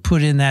also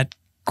put in that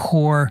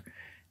core,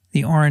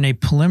 the RNA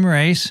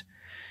polymerase.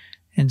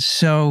 And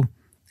so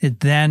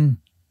it then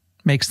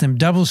makes them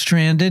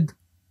double-stranded.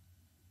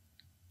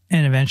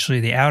 And eventually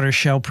the outer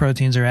shell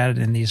proteins are added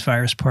and these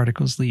virus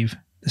particles leave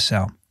the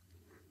cell.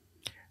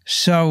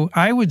 So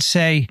I would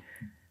say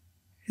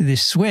the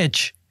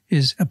switch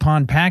is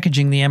upon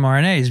packaging the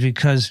mRNAs,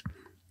 because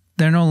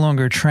they're no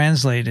longer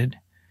translated.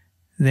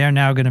 They're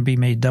now going to be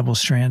made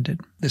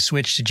double-stranded. The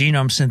switch to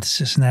genome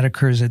synthesis, and that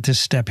occurs at this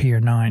step here,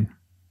 9.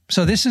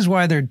 So this is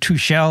why there are 2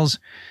 shells,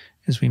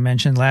 as we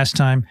mentioned last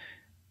time,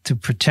 to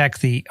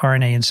protect the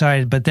RNA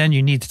inside. But then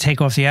you need to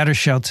take off the outer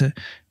shell to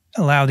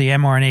allow the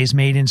mRNAs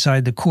made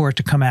inside the core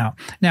to come out.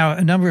 Now,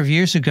 a number of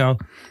years ago,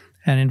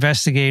 an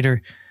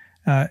investigator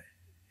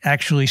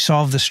actually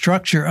solved the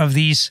structure of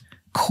these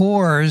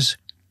cores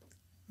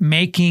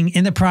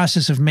in the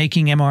process of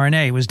making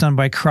mRNA. It was done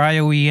by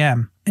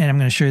cryo-EM, and I'm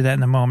going to show you that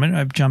in a moment.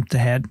 I've jumped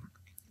ahead.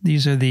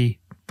 These are the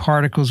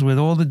particles with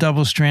all the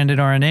double-stranded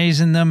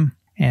RNAs in them,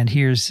 and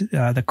here's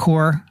the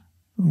core,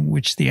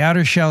 which the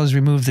outer shell is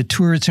removed. The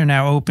turrets are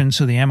now open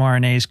so the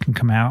mRNAs can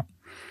come out.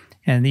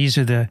 And these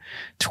are the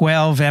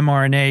 12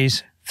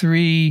 mRNAs,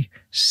 3,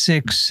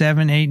 6,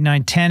 7, 8,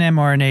 9, 10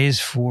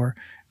 mRNAs for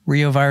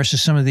reoviruses.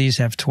 Some of these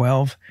have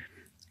 12.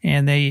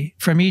 And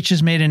from each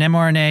is made an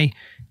mRNA,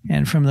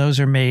 and from those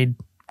are made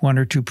 1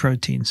 or 2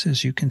 proteins,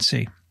 as you can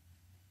see.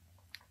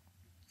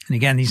 And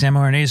again, these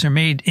mRNAs are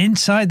made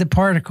inside the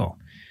particle.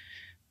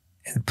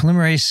 And the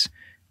polymerase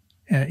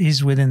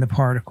is within the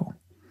particle.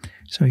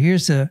 So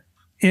here's the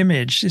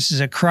image. This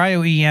is a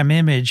cryo-EM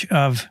image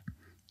of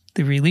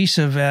the release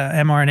of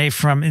mRNA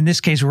from, in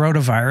this case,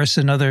 rotavirus,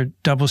 another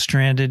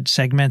double-stranded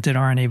segmented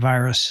RNA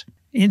virus.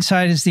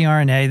 Inside is the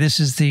RNA. This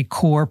is the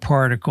core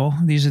particle.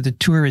 These are the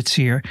turrets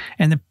here.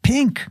 And the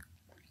pink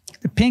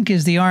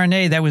is the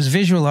RNA that was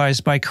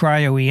visualized by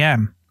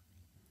cryo-EM.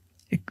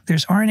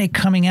 There's RNA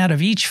coming out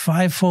of each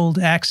 5-fold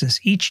axis,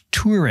 each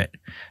turret.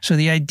 So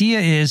the idea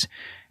is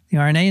the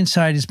RNA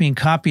inside is being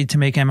copied to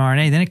make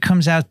mRNA. Then it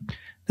comes out.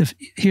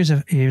 Here's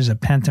a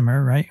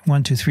pentamer, right?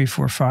 1, 2, 3,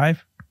 4,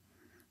 5.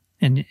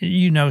 And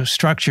you know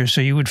structure,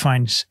 so you would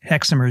find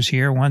hexamers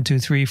here, 1, 2,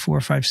 3,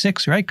 4, 5,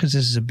 6, right? Because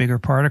this is a bigger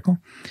particle.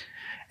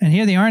 And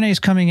here the RNA is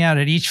coming out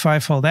at each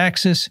 5-fold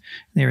axis.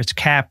 There it's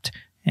capped,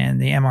 and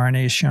the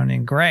mRNA is shown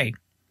in gray.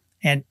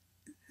 And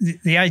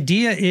the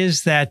idea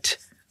is that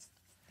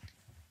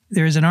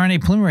there is an RNA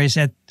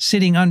polymerase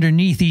sitting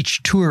underneath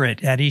each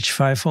turret at each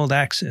 5-fold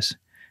axis.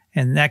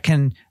 And that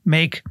can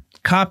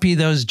copy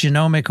those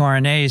genomic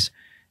RNAs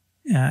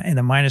in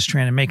the minus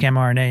strand and make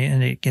mRNA,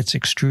 and it gets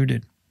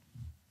extruded.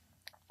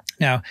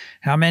 Now,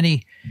 how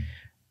many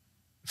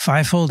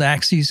 5-fold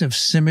axes of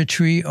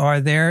symmetry are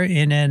there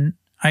in an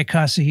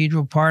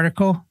icosahedral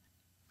particle?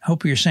 I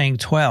hope you're saying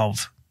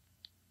 12.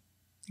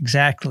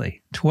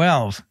 Exactly,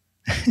 12.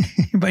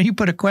 But you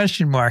put a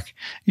question mark.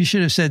 You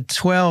should have said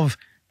 12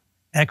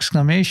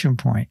 exclamation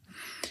point.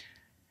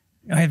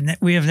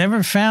 We have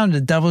never found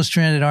a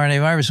double-stranded RNA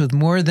virus with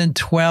more than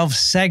 12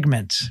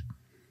 segments.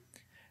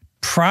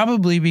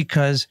 Probably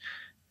because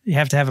you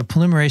have to have a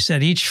polymerase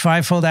at each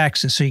 5-fold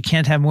axis, so you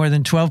can't have more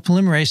than 12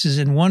 polymerases,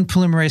 and one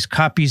polymerase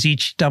copies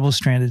each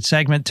double-stranded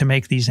segment to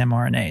make these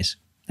mRNAs.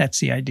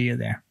 That's the idea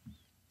there.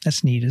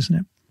 That's neat, isn't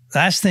it?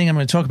 last thing I'm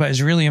going to talk about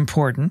is really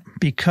important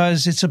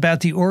because it's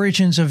about the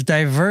origins of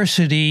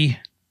diversity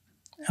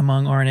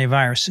among RNA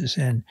viruses.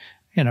 And,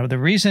 the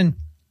reason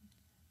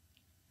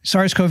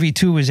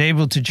SARS-CoV-2 was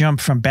able to jump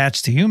from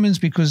bats to humans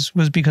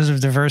was because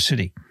of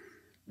diversity.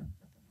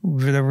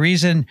 The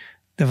reason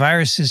the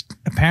virus is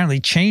apparently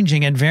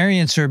changing and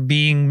variants are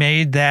being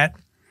made that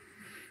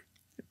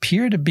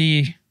appear to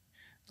be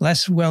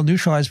less well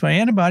neutralized by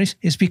antibodies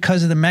is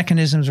because of the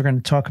mechanisms we're going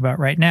to talk about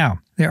right now.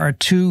 There are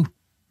two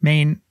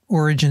main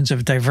origins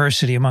of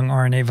diversity among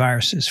RNA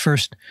viruses.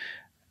 First,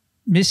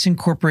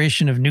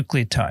 misincorporation of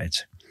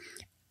nucleotides.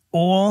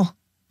 All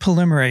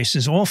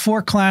polymerases, all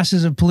four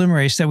classes of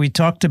polymerase that we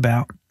talked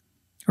about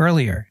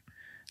earlier,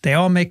 they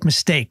all make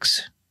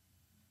mistakes.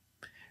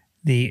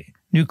 The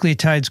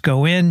nucleotides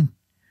go in,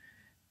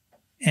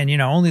 and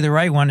only the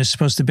right one is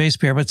supposed to base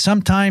pair, but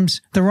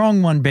sometimes the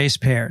wrong one base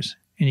pairs,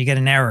 and you get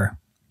an error.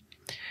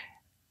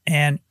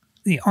 And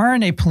the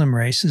RNA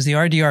polymerases, the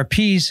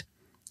RDRPs,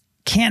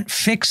 can't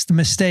fix the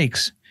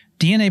mistakes.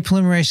 DNA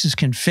polymerases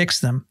can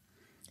fix them,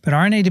 but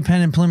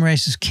RNA-dependent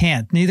polymerases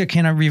can't. Neither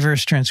can a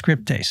reverse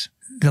transcriptase.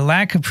 The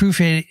lack of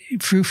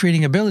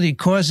proofreading ability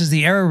causes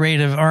the error rate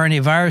of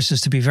RNA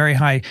viruses to be very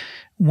high.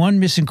 One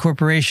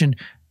misincorporation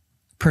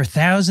per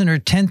 1,000 or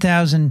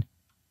 10,000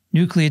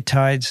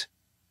 nucleotides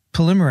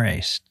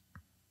polymerase.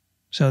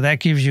 So that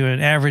gives you an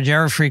average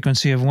error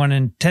frequency of 1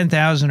 in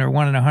 10,000 or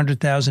 1 in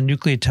 100,000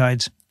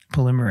 nucleotides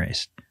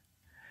polymerase.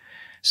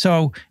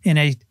 So in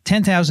a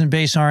 10,000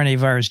 base RNA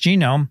virus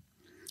genome,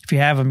 if you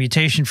have a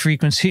mutation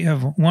frequency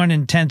of 1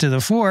 in 10 to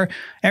the 4,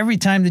 every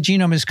time the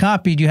genome is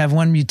copied, you have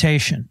one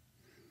mutation.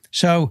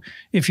 So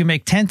if you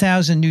make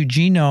 10,000 new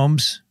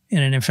genomes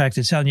in an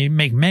infected cell, and you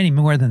make many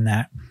more than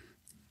that,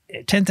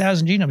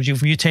 10,000 genomes,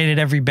 you've mutated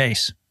every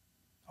base.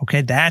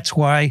 Okay, that's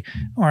why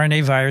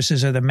RNA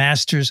viruses are the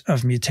masters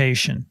of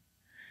mutation.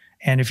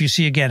 And if you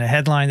see, again, a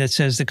headline that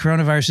says the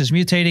coronavirus is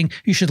mutating,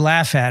 you should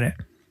laugh at it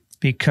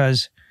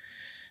because,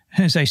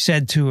 as I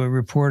said to a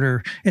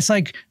reporter, it's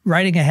like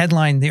writing a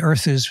headline, the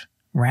earth is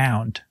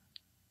round.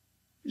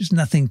 There's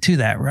nothing to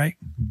that, right?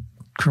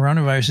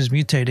 Coronavirus is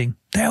mutating.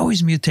 They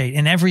always mutate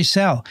in every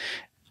cell.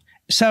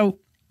 So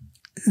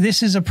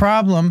this is a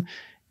problem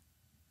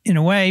in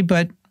a way,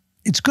 but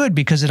it's good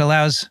because it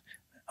allows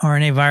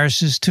RNA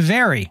viruses to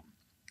vary,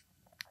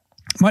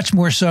 much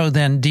more so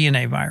than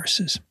DNA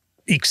viruses.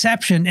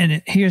 Exception,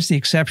 and here's the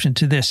exception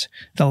to this,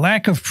 the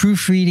lack of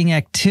proofreading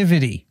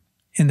activity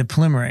in the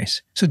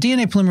polymerase. So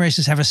DNA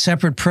polymerases have a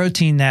separate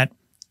protein that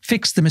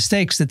fixes the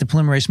mistakes that the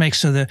polymerase makes,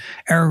 so the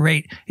error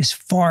rate is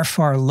far,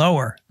 far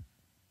lower.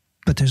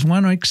 But there's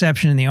one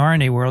exception in the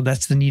RNA world,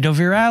 that's the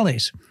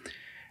nidovirales.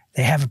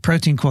 They have a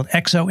protein called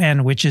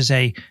XON, which is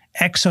a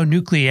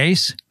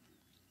exonuclease.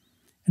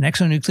 An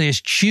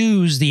exonuclease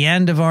chews the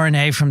end of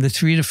RNA from the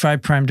 3' to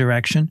 5'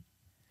 direction.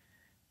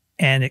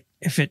 And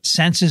if it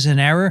senses an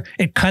error,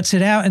 it cuts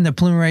it out and the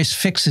polymerase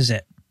fixes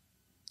it.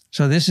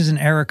 So this is an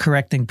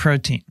error-correcting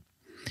protein.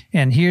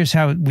 And here's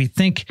how we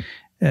think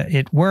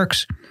it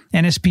works.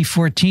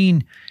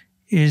 NSP14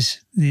 is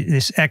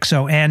this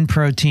XON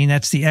protein.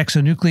 That's the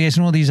exonuclease.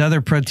 And all these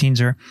other proteins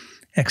are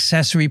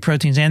accessory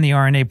proteins and the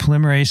RNA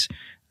polymerase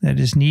that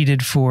is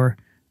needed for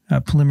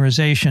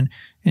polymerization.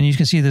 And you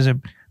can see there's a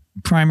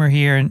primer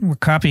here, and we're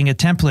copying a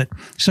template.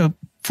 So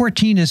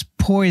 14 is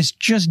poised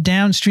just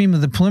downstream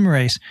of the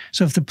polymerase.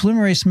 So if the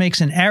polymerase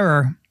makes an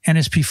error,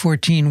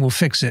 NSP14 will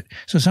fix it.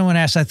 So someone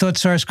asked, I thought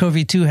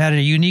SARS-CoV-2 had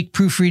a unique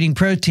proofreading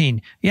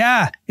protein.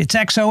 Yeah, it's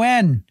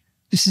XON.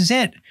 This is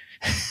it.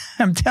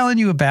 I'm telling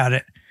you about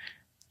it.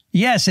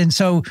 Yes, and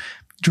so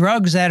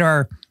drugs that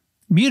are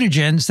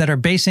mutagens, that are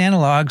base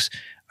analogs,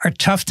 are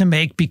tough to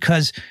make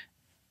because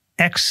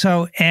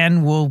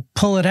XON will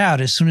pull it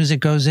out as soon as it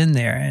goes in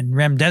there. And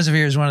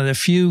remdesivir is one of the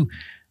few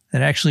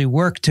that actually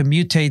work to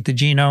mutate the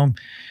genome.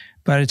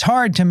 But it's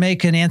hard to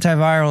make an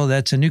antiviral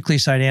that's a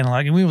nucleoside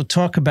analog. And we will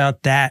talk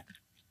about that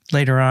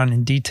later on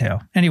in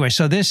detail. Anyway,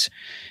 so this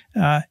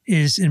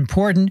is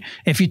important.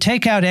 If you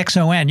take out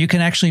XON, you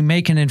can actually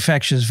make an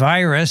infectious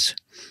virus.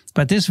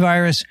 But this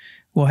virus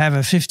will have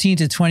a 15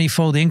 to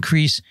 20-fold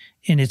increase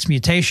in its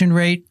mutation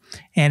rate.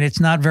 And it's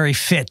not very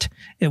fit.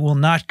 It will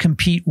not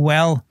compete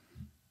well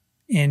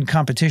in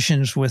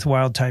competitions with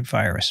wild-type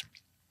virus.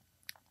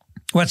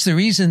 What's the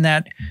reason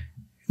that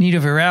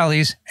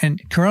nidovirales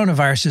and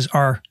coronaviruses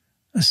are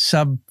a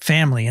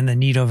subfamily in the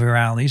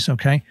nidovirales,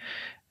 okay?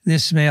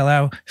 This may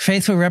allow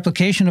faithful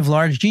replication of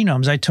large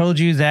genomes. I told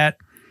you that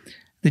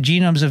the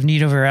genomes of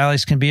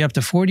nidovirales can be up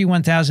to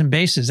 41,000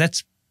 bases.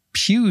 That's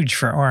huge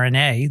for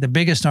RNA, the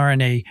biggest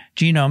RNA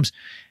genomes.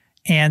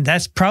 And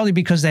that's probably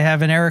because they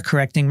have an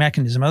error-correcting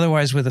mechanism.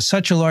 Otherwise, with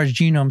such a large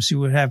genome, you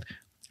would have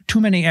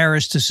too many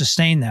errors to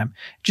sustain them.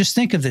 Just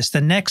think of this. The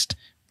next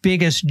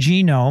biggest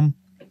genome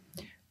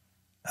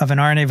of an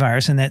RNA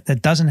virus, and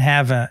that doesn't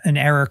have an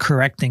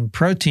error-correcting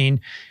protein,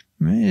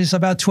 is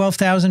about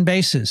 12,000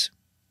 bases.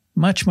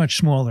 Much, much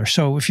smaller.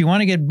 So if you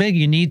want to get big,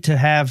 you need to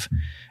have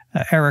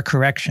error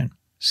correction.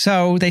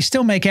 So they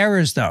still make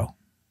errors, though.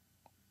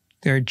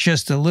 They're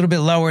just a little bit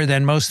lower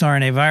than most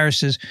RNA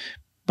viruses,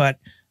 but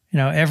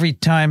every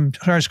time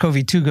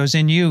SARS-CoV-2 goes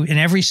in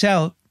every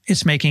cell,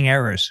 it's making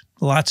errors,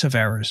 lots of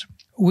errors.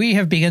 We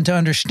have begun to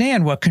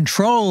understand what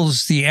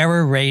controls the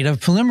error rate of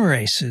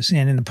polymerases.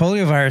 And in the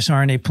poliovirus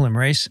RNA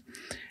polymerase,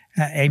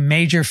 a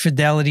major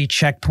fidelity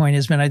checkpoint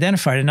has been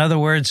identified. In other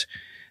words,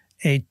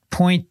 a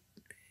point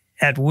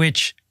at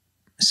which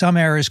some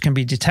errors can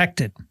be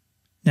detected.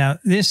 Now,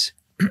 this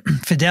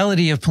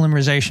fidelity of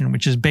polymerization,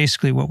 which is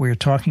basically what we're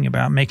talking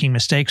about, making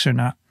mistakes or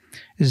not,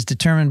 is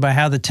determined by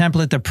how the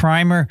template, the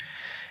primer,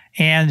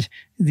 and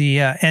the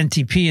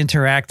NTP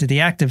interact at the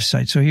active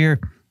site. So here,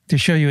 to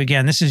show you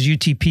again, this is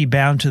UTP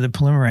bound to the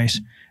polymerase,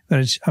 but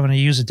I'm going to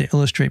use it to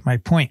illustrate my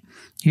point.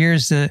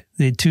 Here's the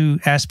two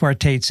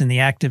aspartates in the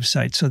active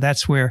site. So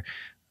that's where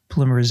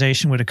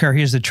polymerization would occur.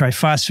 Here's the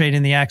triphosphate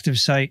in the active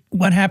site.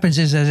 What happens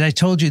is, as I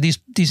told you, these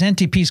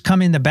NTPs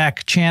come in the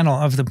back channel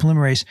of the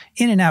polymerase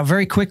in and out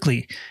very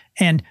quickly.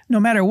 And no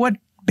matter what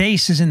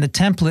base is in the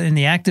template in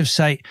the active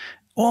site,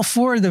 all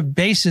four of the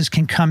bases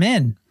can come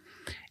in.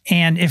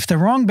 And if the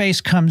wrong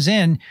base comes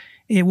in,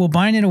 it will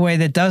bind in a way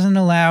that doesn't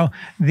allow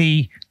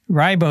the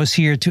ribose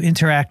here to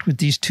interact with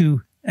these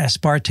two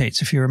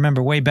aspartates. If you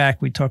remember way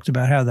back, we talked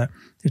about how the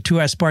two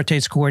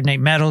aspartates coordinate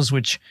metals,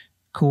 which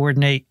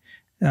coordinate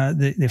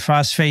the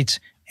phosphates,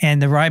 and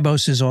the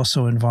ribose is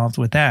also involved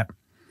with that.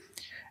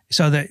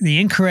 So the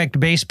incorrect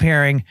base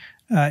pairing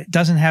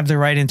doesn't have the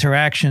right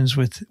interactions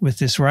with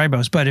this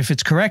ribose. But if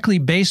it's correctly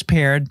base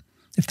paired,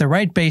 if the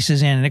right base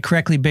is in and it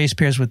correctly base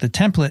pairs with the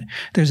template,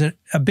 there's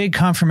a big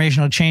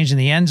conformational change in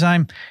the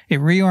enzyme. It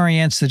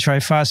reorients the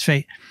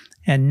triphosphate,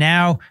 and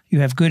now you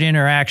have good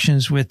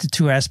interactions with the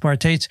two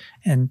aspartates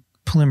and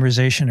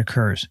polymerization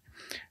occurs.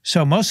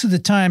 So most of the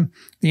time,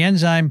 the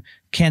enzyme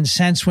can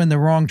sense when the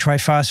wrong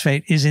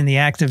triphosphate is in the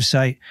active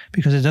site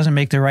because it doesn't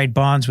make the right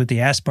bonds with the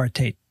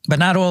aspartate, but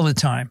not all the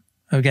time.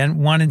 Again,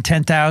 1 in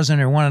 10,000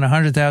 or 1 in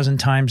 100,000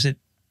 times it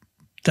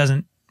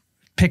doesn't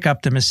pick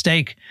up the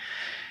mistake.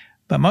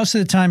 But most of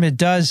the time it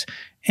does,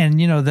 and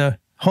the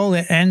whole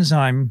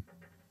enzyme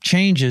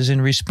changes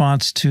in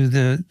response to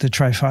the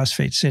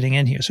triphosphate sitting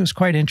in here. So it's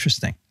quite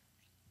interesting.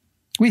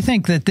 We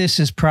think that this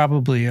is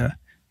probably a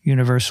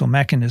universal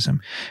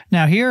mechanism.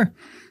 Now here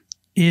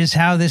is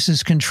how this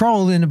is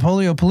controlled in the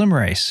polio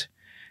polymerase.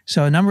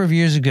 So a number of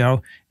years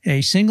ago,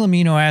 a single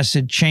amino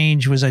acid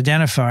change was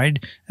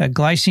identified, a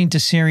glycine to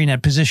serine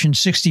at position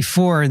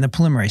 64 in the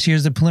polymerase.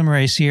 Here's the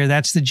polymerase here.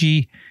 That's the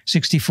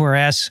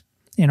G64S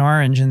in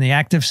orange, and the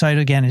active site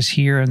again is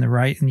here on the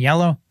right in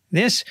yellow.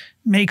 This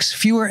makes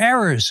fewer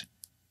errors.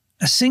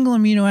 A single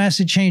amino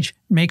acid change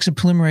makes a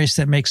polymerase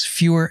that makes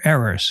fewer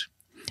errors.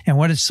 And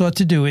what it's thought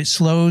to do, it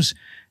slows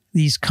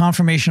these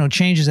conformational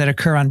changes that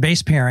occur on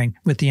base pairing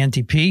with the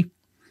NTP,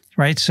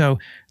 right? So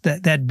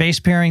that base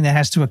pairing that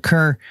has to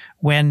occur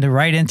when the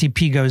right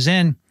NTP goes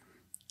in,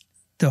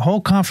 the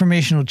whole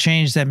conformational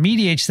change that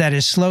mediates that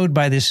is slowed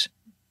by this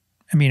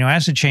amino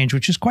acid change,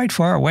 which is quite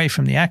far away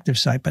from the active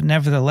site, but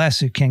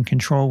nevertheless, it can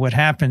control what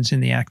happens in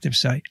the active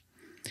site.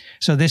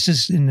 So this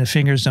is in the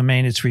fingers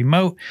domain, it's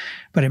remote,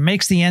 but it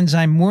makes the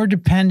enzyme more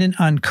dependent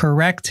on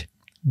correct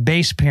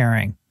base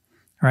pairing,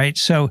 right?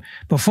 So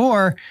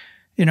before,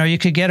 you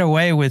could get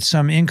away with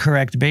some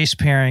incorrect base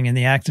pairing in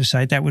the active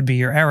site. That would be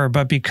your error.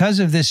 But because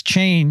of this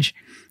change,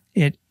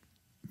 it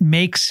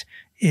makes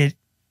it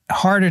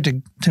harder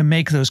to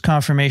make those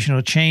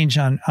conformational change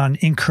on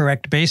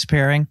incorrect base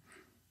pairing.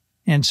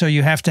 And so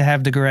you have to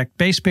have the correct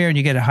base pair, and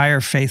you get a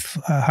higher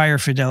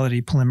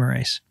fidelity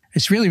polymerase.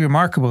 It's really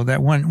remarkable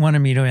that one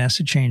amino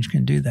acid change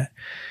can do that.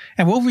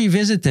 And we'll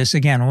revisit this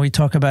again when we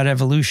talk about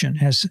evolution.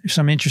 It has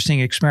some interesting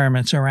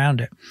experiments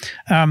around it.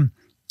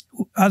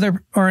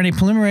 Other RNA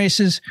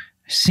polymerases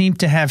seem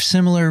to have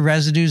similar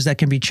residues that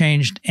can be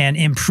changed and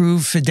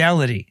improve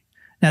fidelity.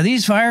 Now,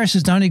 these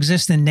viruses don't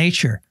exist in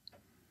nature.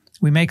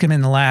 We make them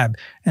in the lab.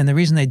 And the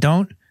reason they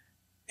don't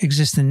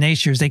exist in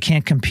nature is they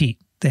can't compete.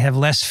 They have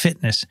less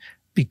fitness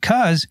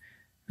because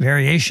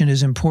variation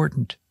is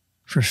important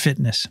for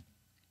fitness.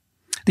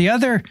 The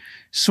other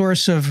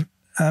source of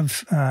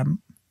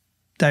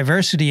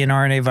diversity in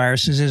RNA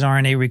viruses is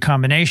RNA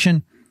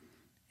recombination.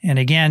 And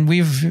again,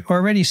 we've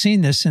already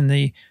seen this in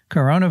the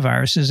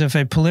coronaviruses. If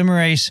a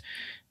polymerase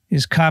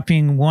is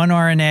copying one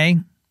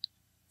RNA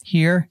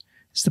here,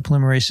 it's the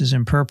polymerases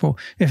in purple.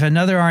 If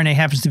another RNA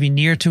happens to be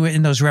near to it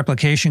in those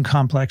replication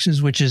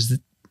complexes, which is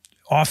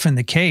often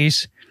the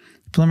case,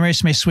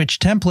 polymerase may switch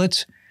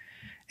templates,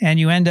 and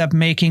you end up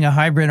making a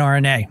hybrid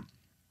RNA.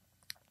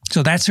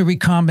 So that's a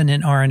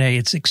recombinant RNA.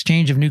 It's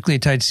exchange of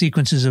nucleotide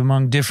sequences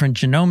among different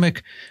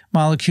genomic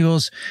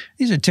molecules.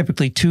 These are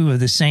typically two of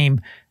the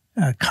same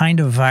kind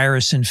of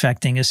virus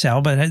infecting a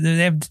cell, but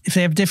if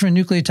they have different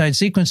nucleotide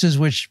sequences,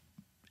 which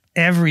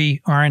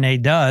every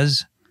RNA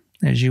does,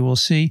 as you will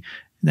see,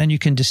 then you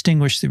can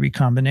distinguish the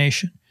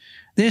recombination.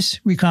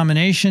 This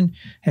recombination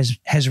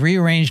has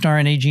rearranged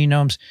RNA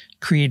genomes,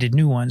 created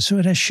new ones. So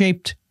it has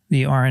shaped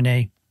the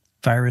RNA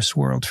virus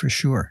world for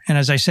sure. And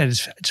as I said,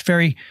 it's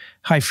very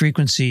high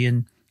frequency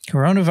in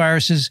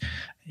coronaviruses.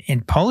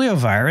 In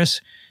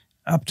poliovirus,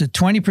 up to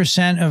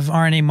 20% of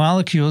RNA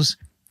molecules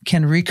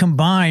can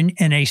recombine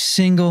in a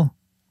single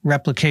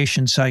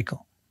replication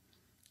cycle.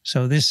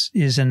 So this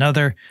is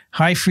another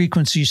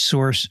high-frequency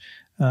source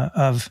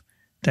of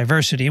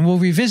diversity. And we'll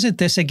revisit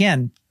this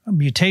again,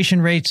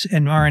 mutation rates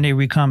and RNA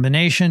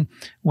recombination,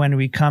 when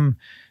we come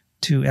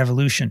to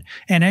evolution.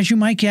 And as you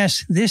might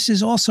guess, this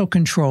is also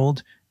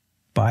controlled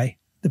by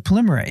the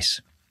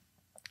polymerase.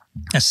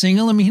 A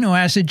single amino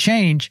acid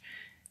change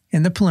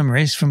in the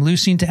polymerase from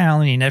leucine to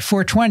alanine at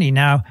 420,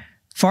 now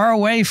far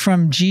away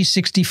from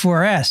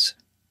G64S.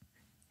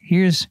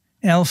 Here's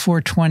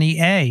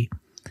L420A.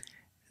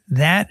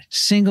 That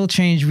single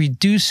change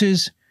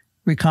reduces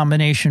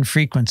recombination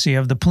frequency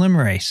of the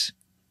polymerase.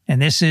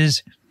 And this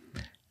is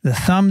the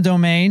thumb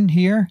domain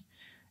here.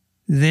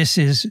 This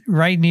is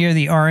right near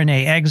the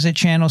RNA exit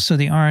channel, so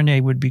the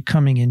RNA would be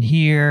coming in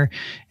here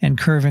and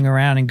curving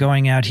around and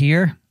going out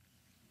here.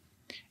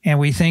 And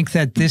we think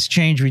that this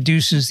change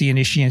reduces the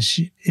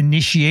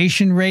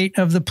initiation rate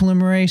of the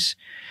polymerase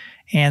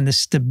and the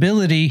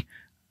stability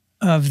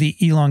of the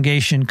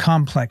elongation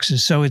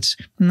complexes. So it's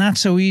not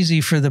so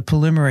easy for the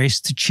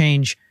polymerase to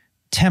change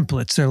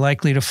templates. They're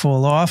likely to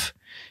fall off,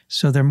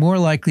 so they're more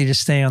likely to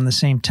stay on the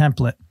same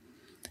template.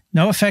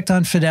 No effect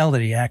on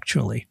fidelity,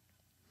 actually.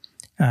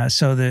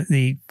 So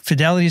the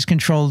fidelity is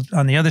controlled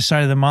on the other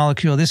side of the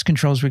molecule. This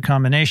controls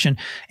recombination.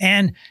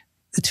 And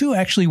the two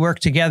actually work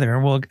together.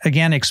 And we'll,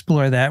 again,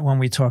 explore that when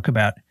we talk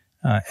about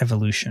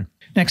evolution.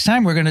 Next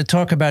time, we're going to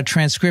talk about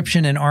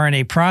transcription and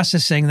RNA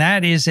processing.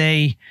 That is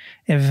an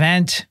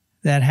event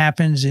that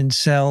happens in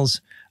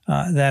cells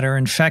that are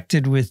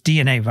infected with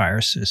DNA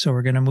viruses. So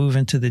we're going to move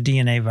into the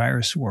DNA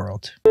virus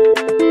world.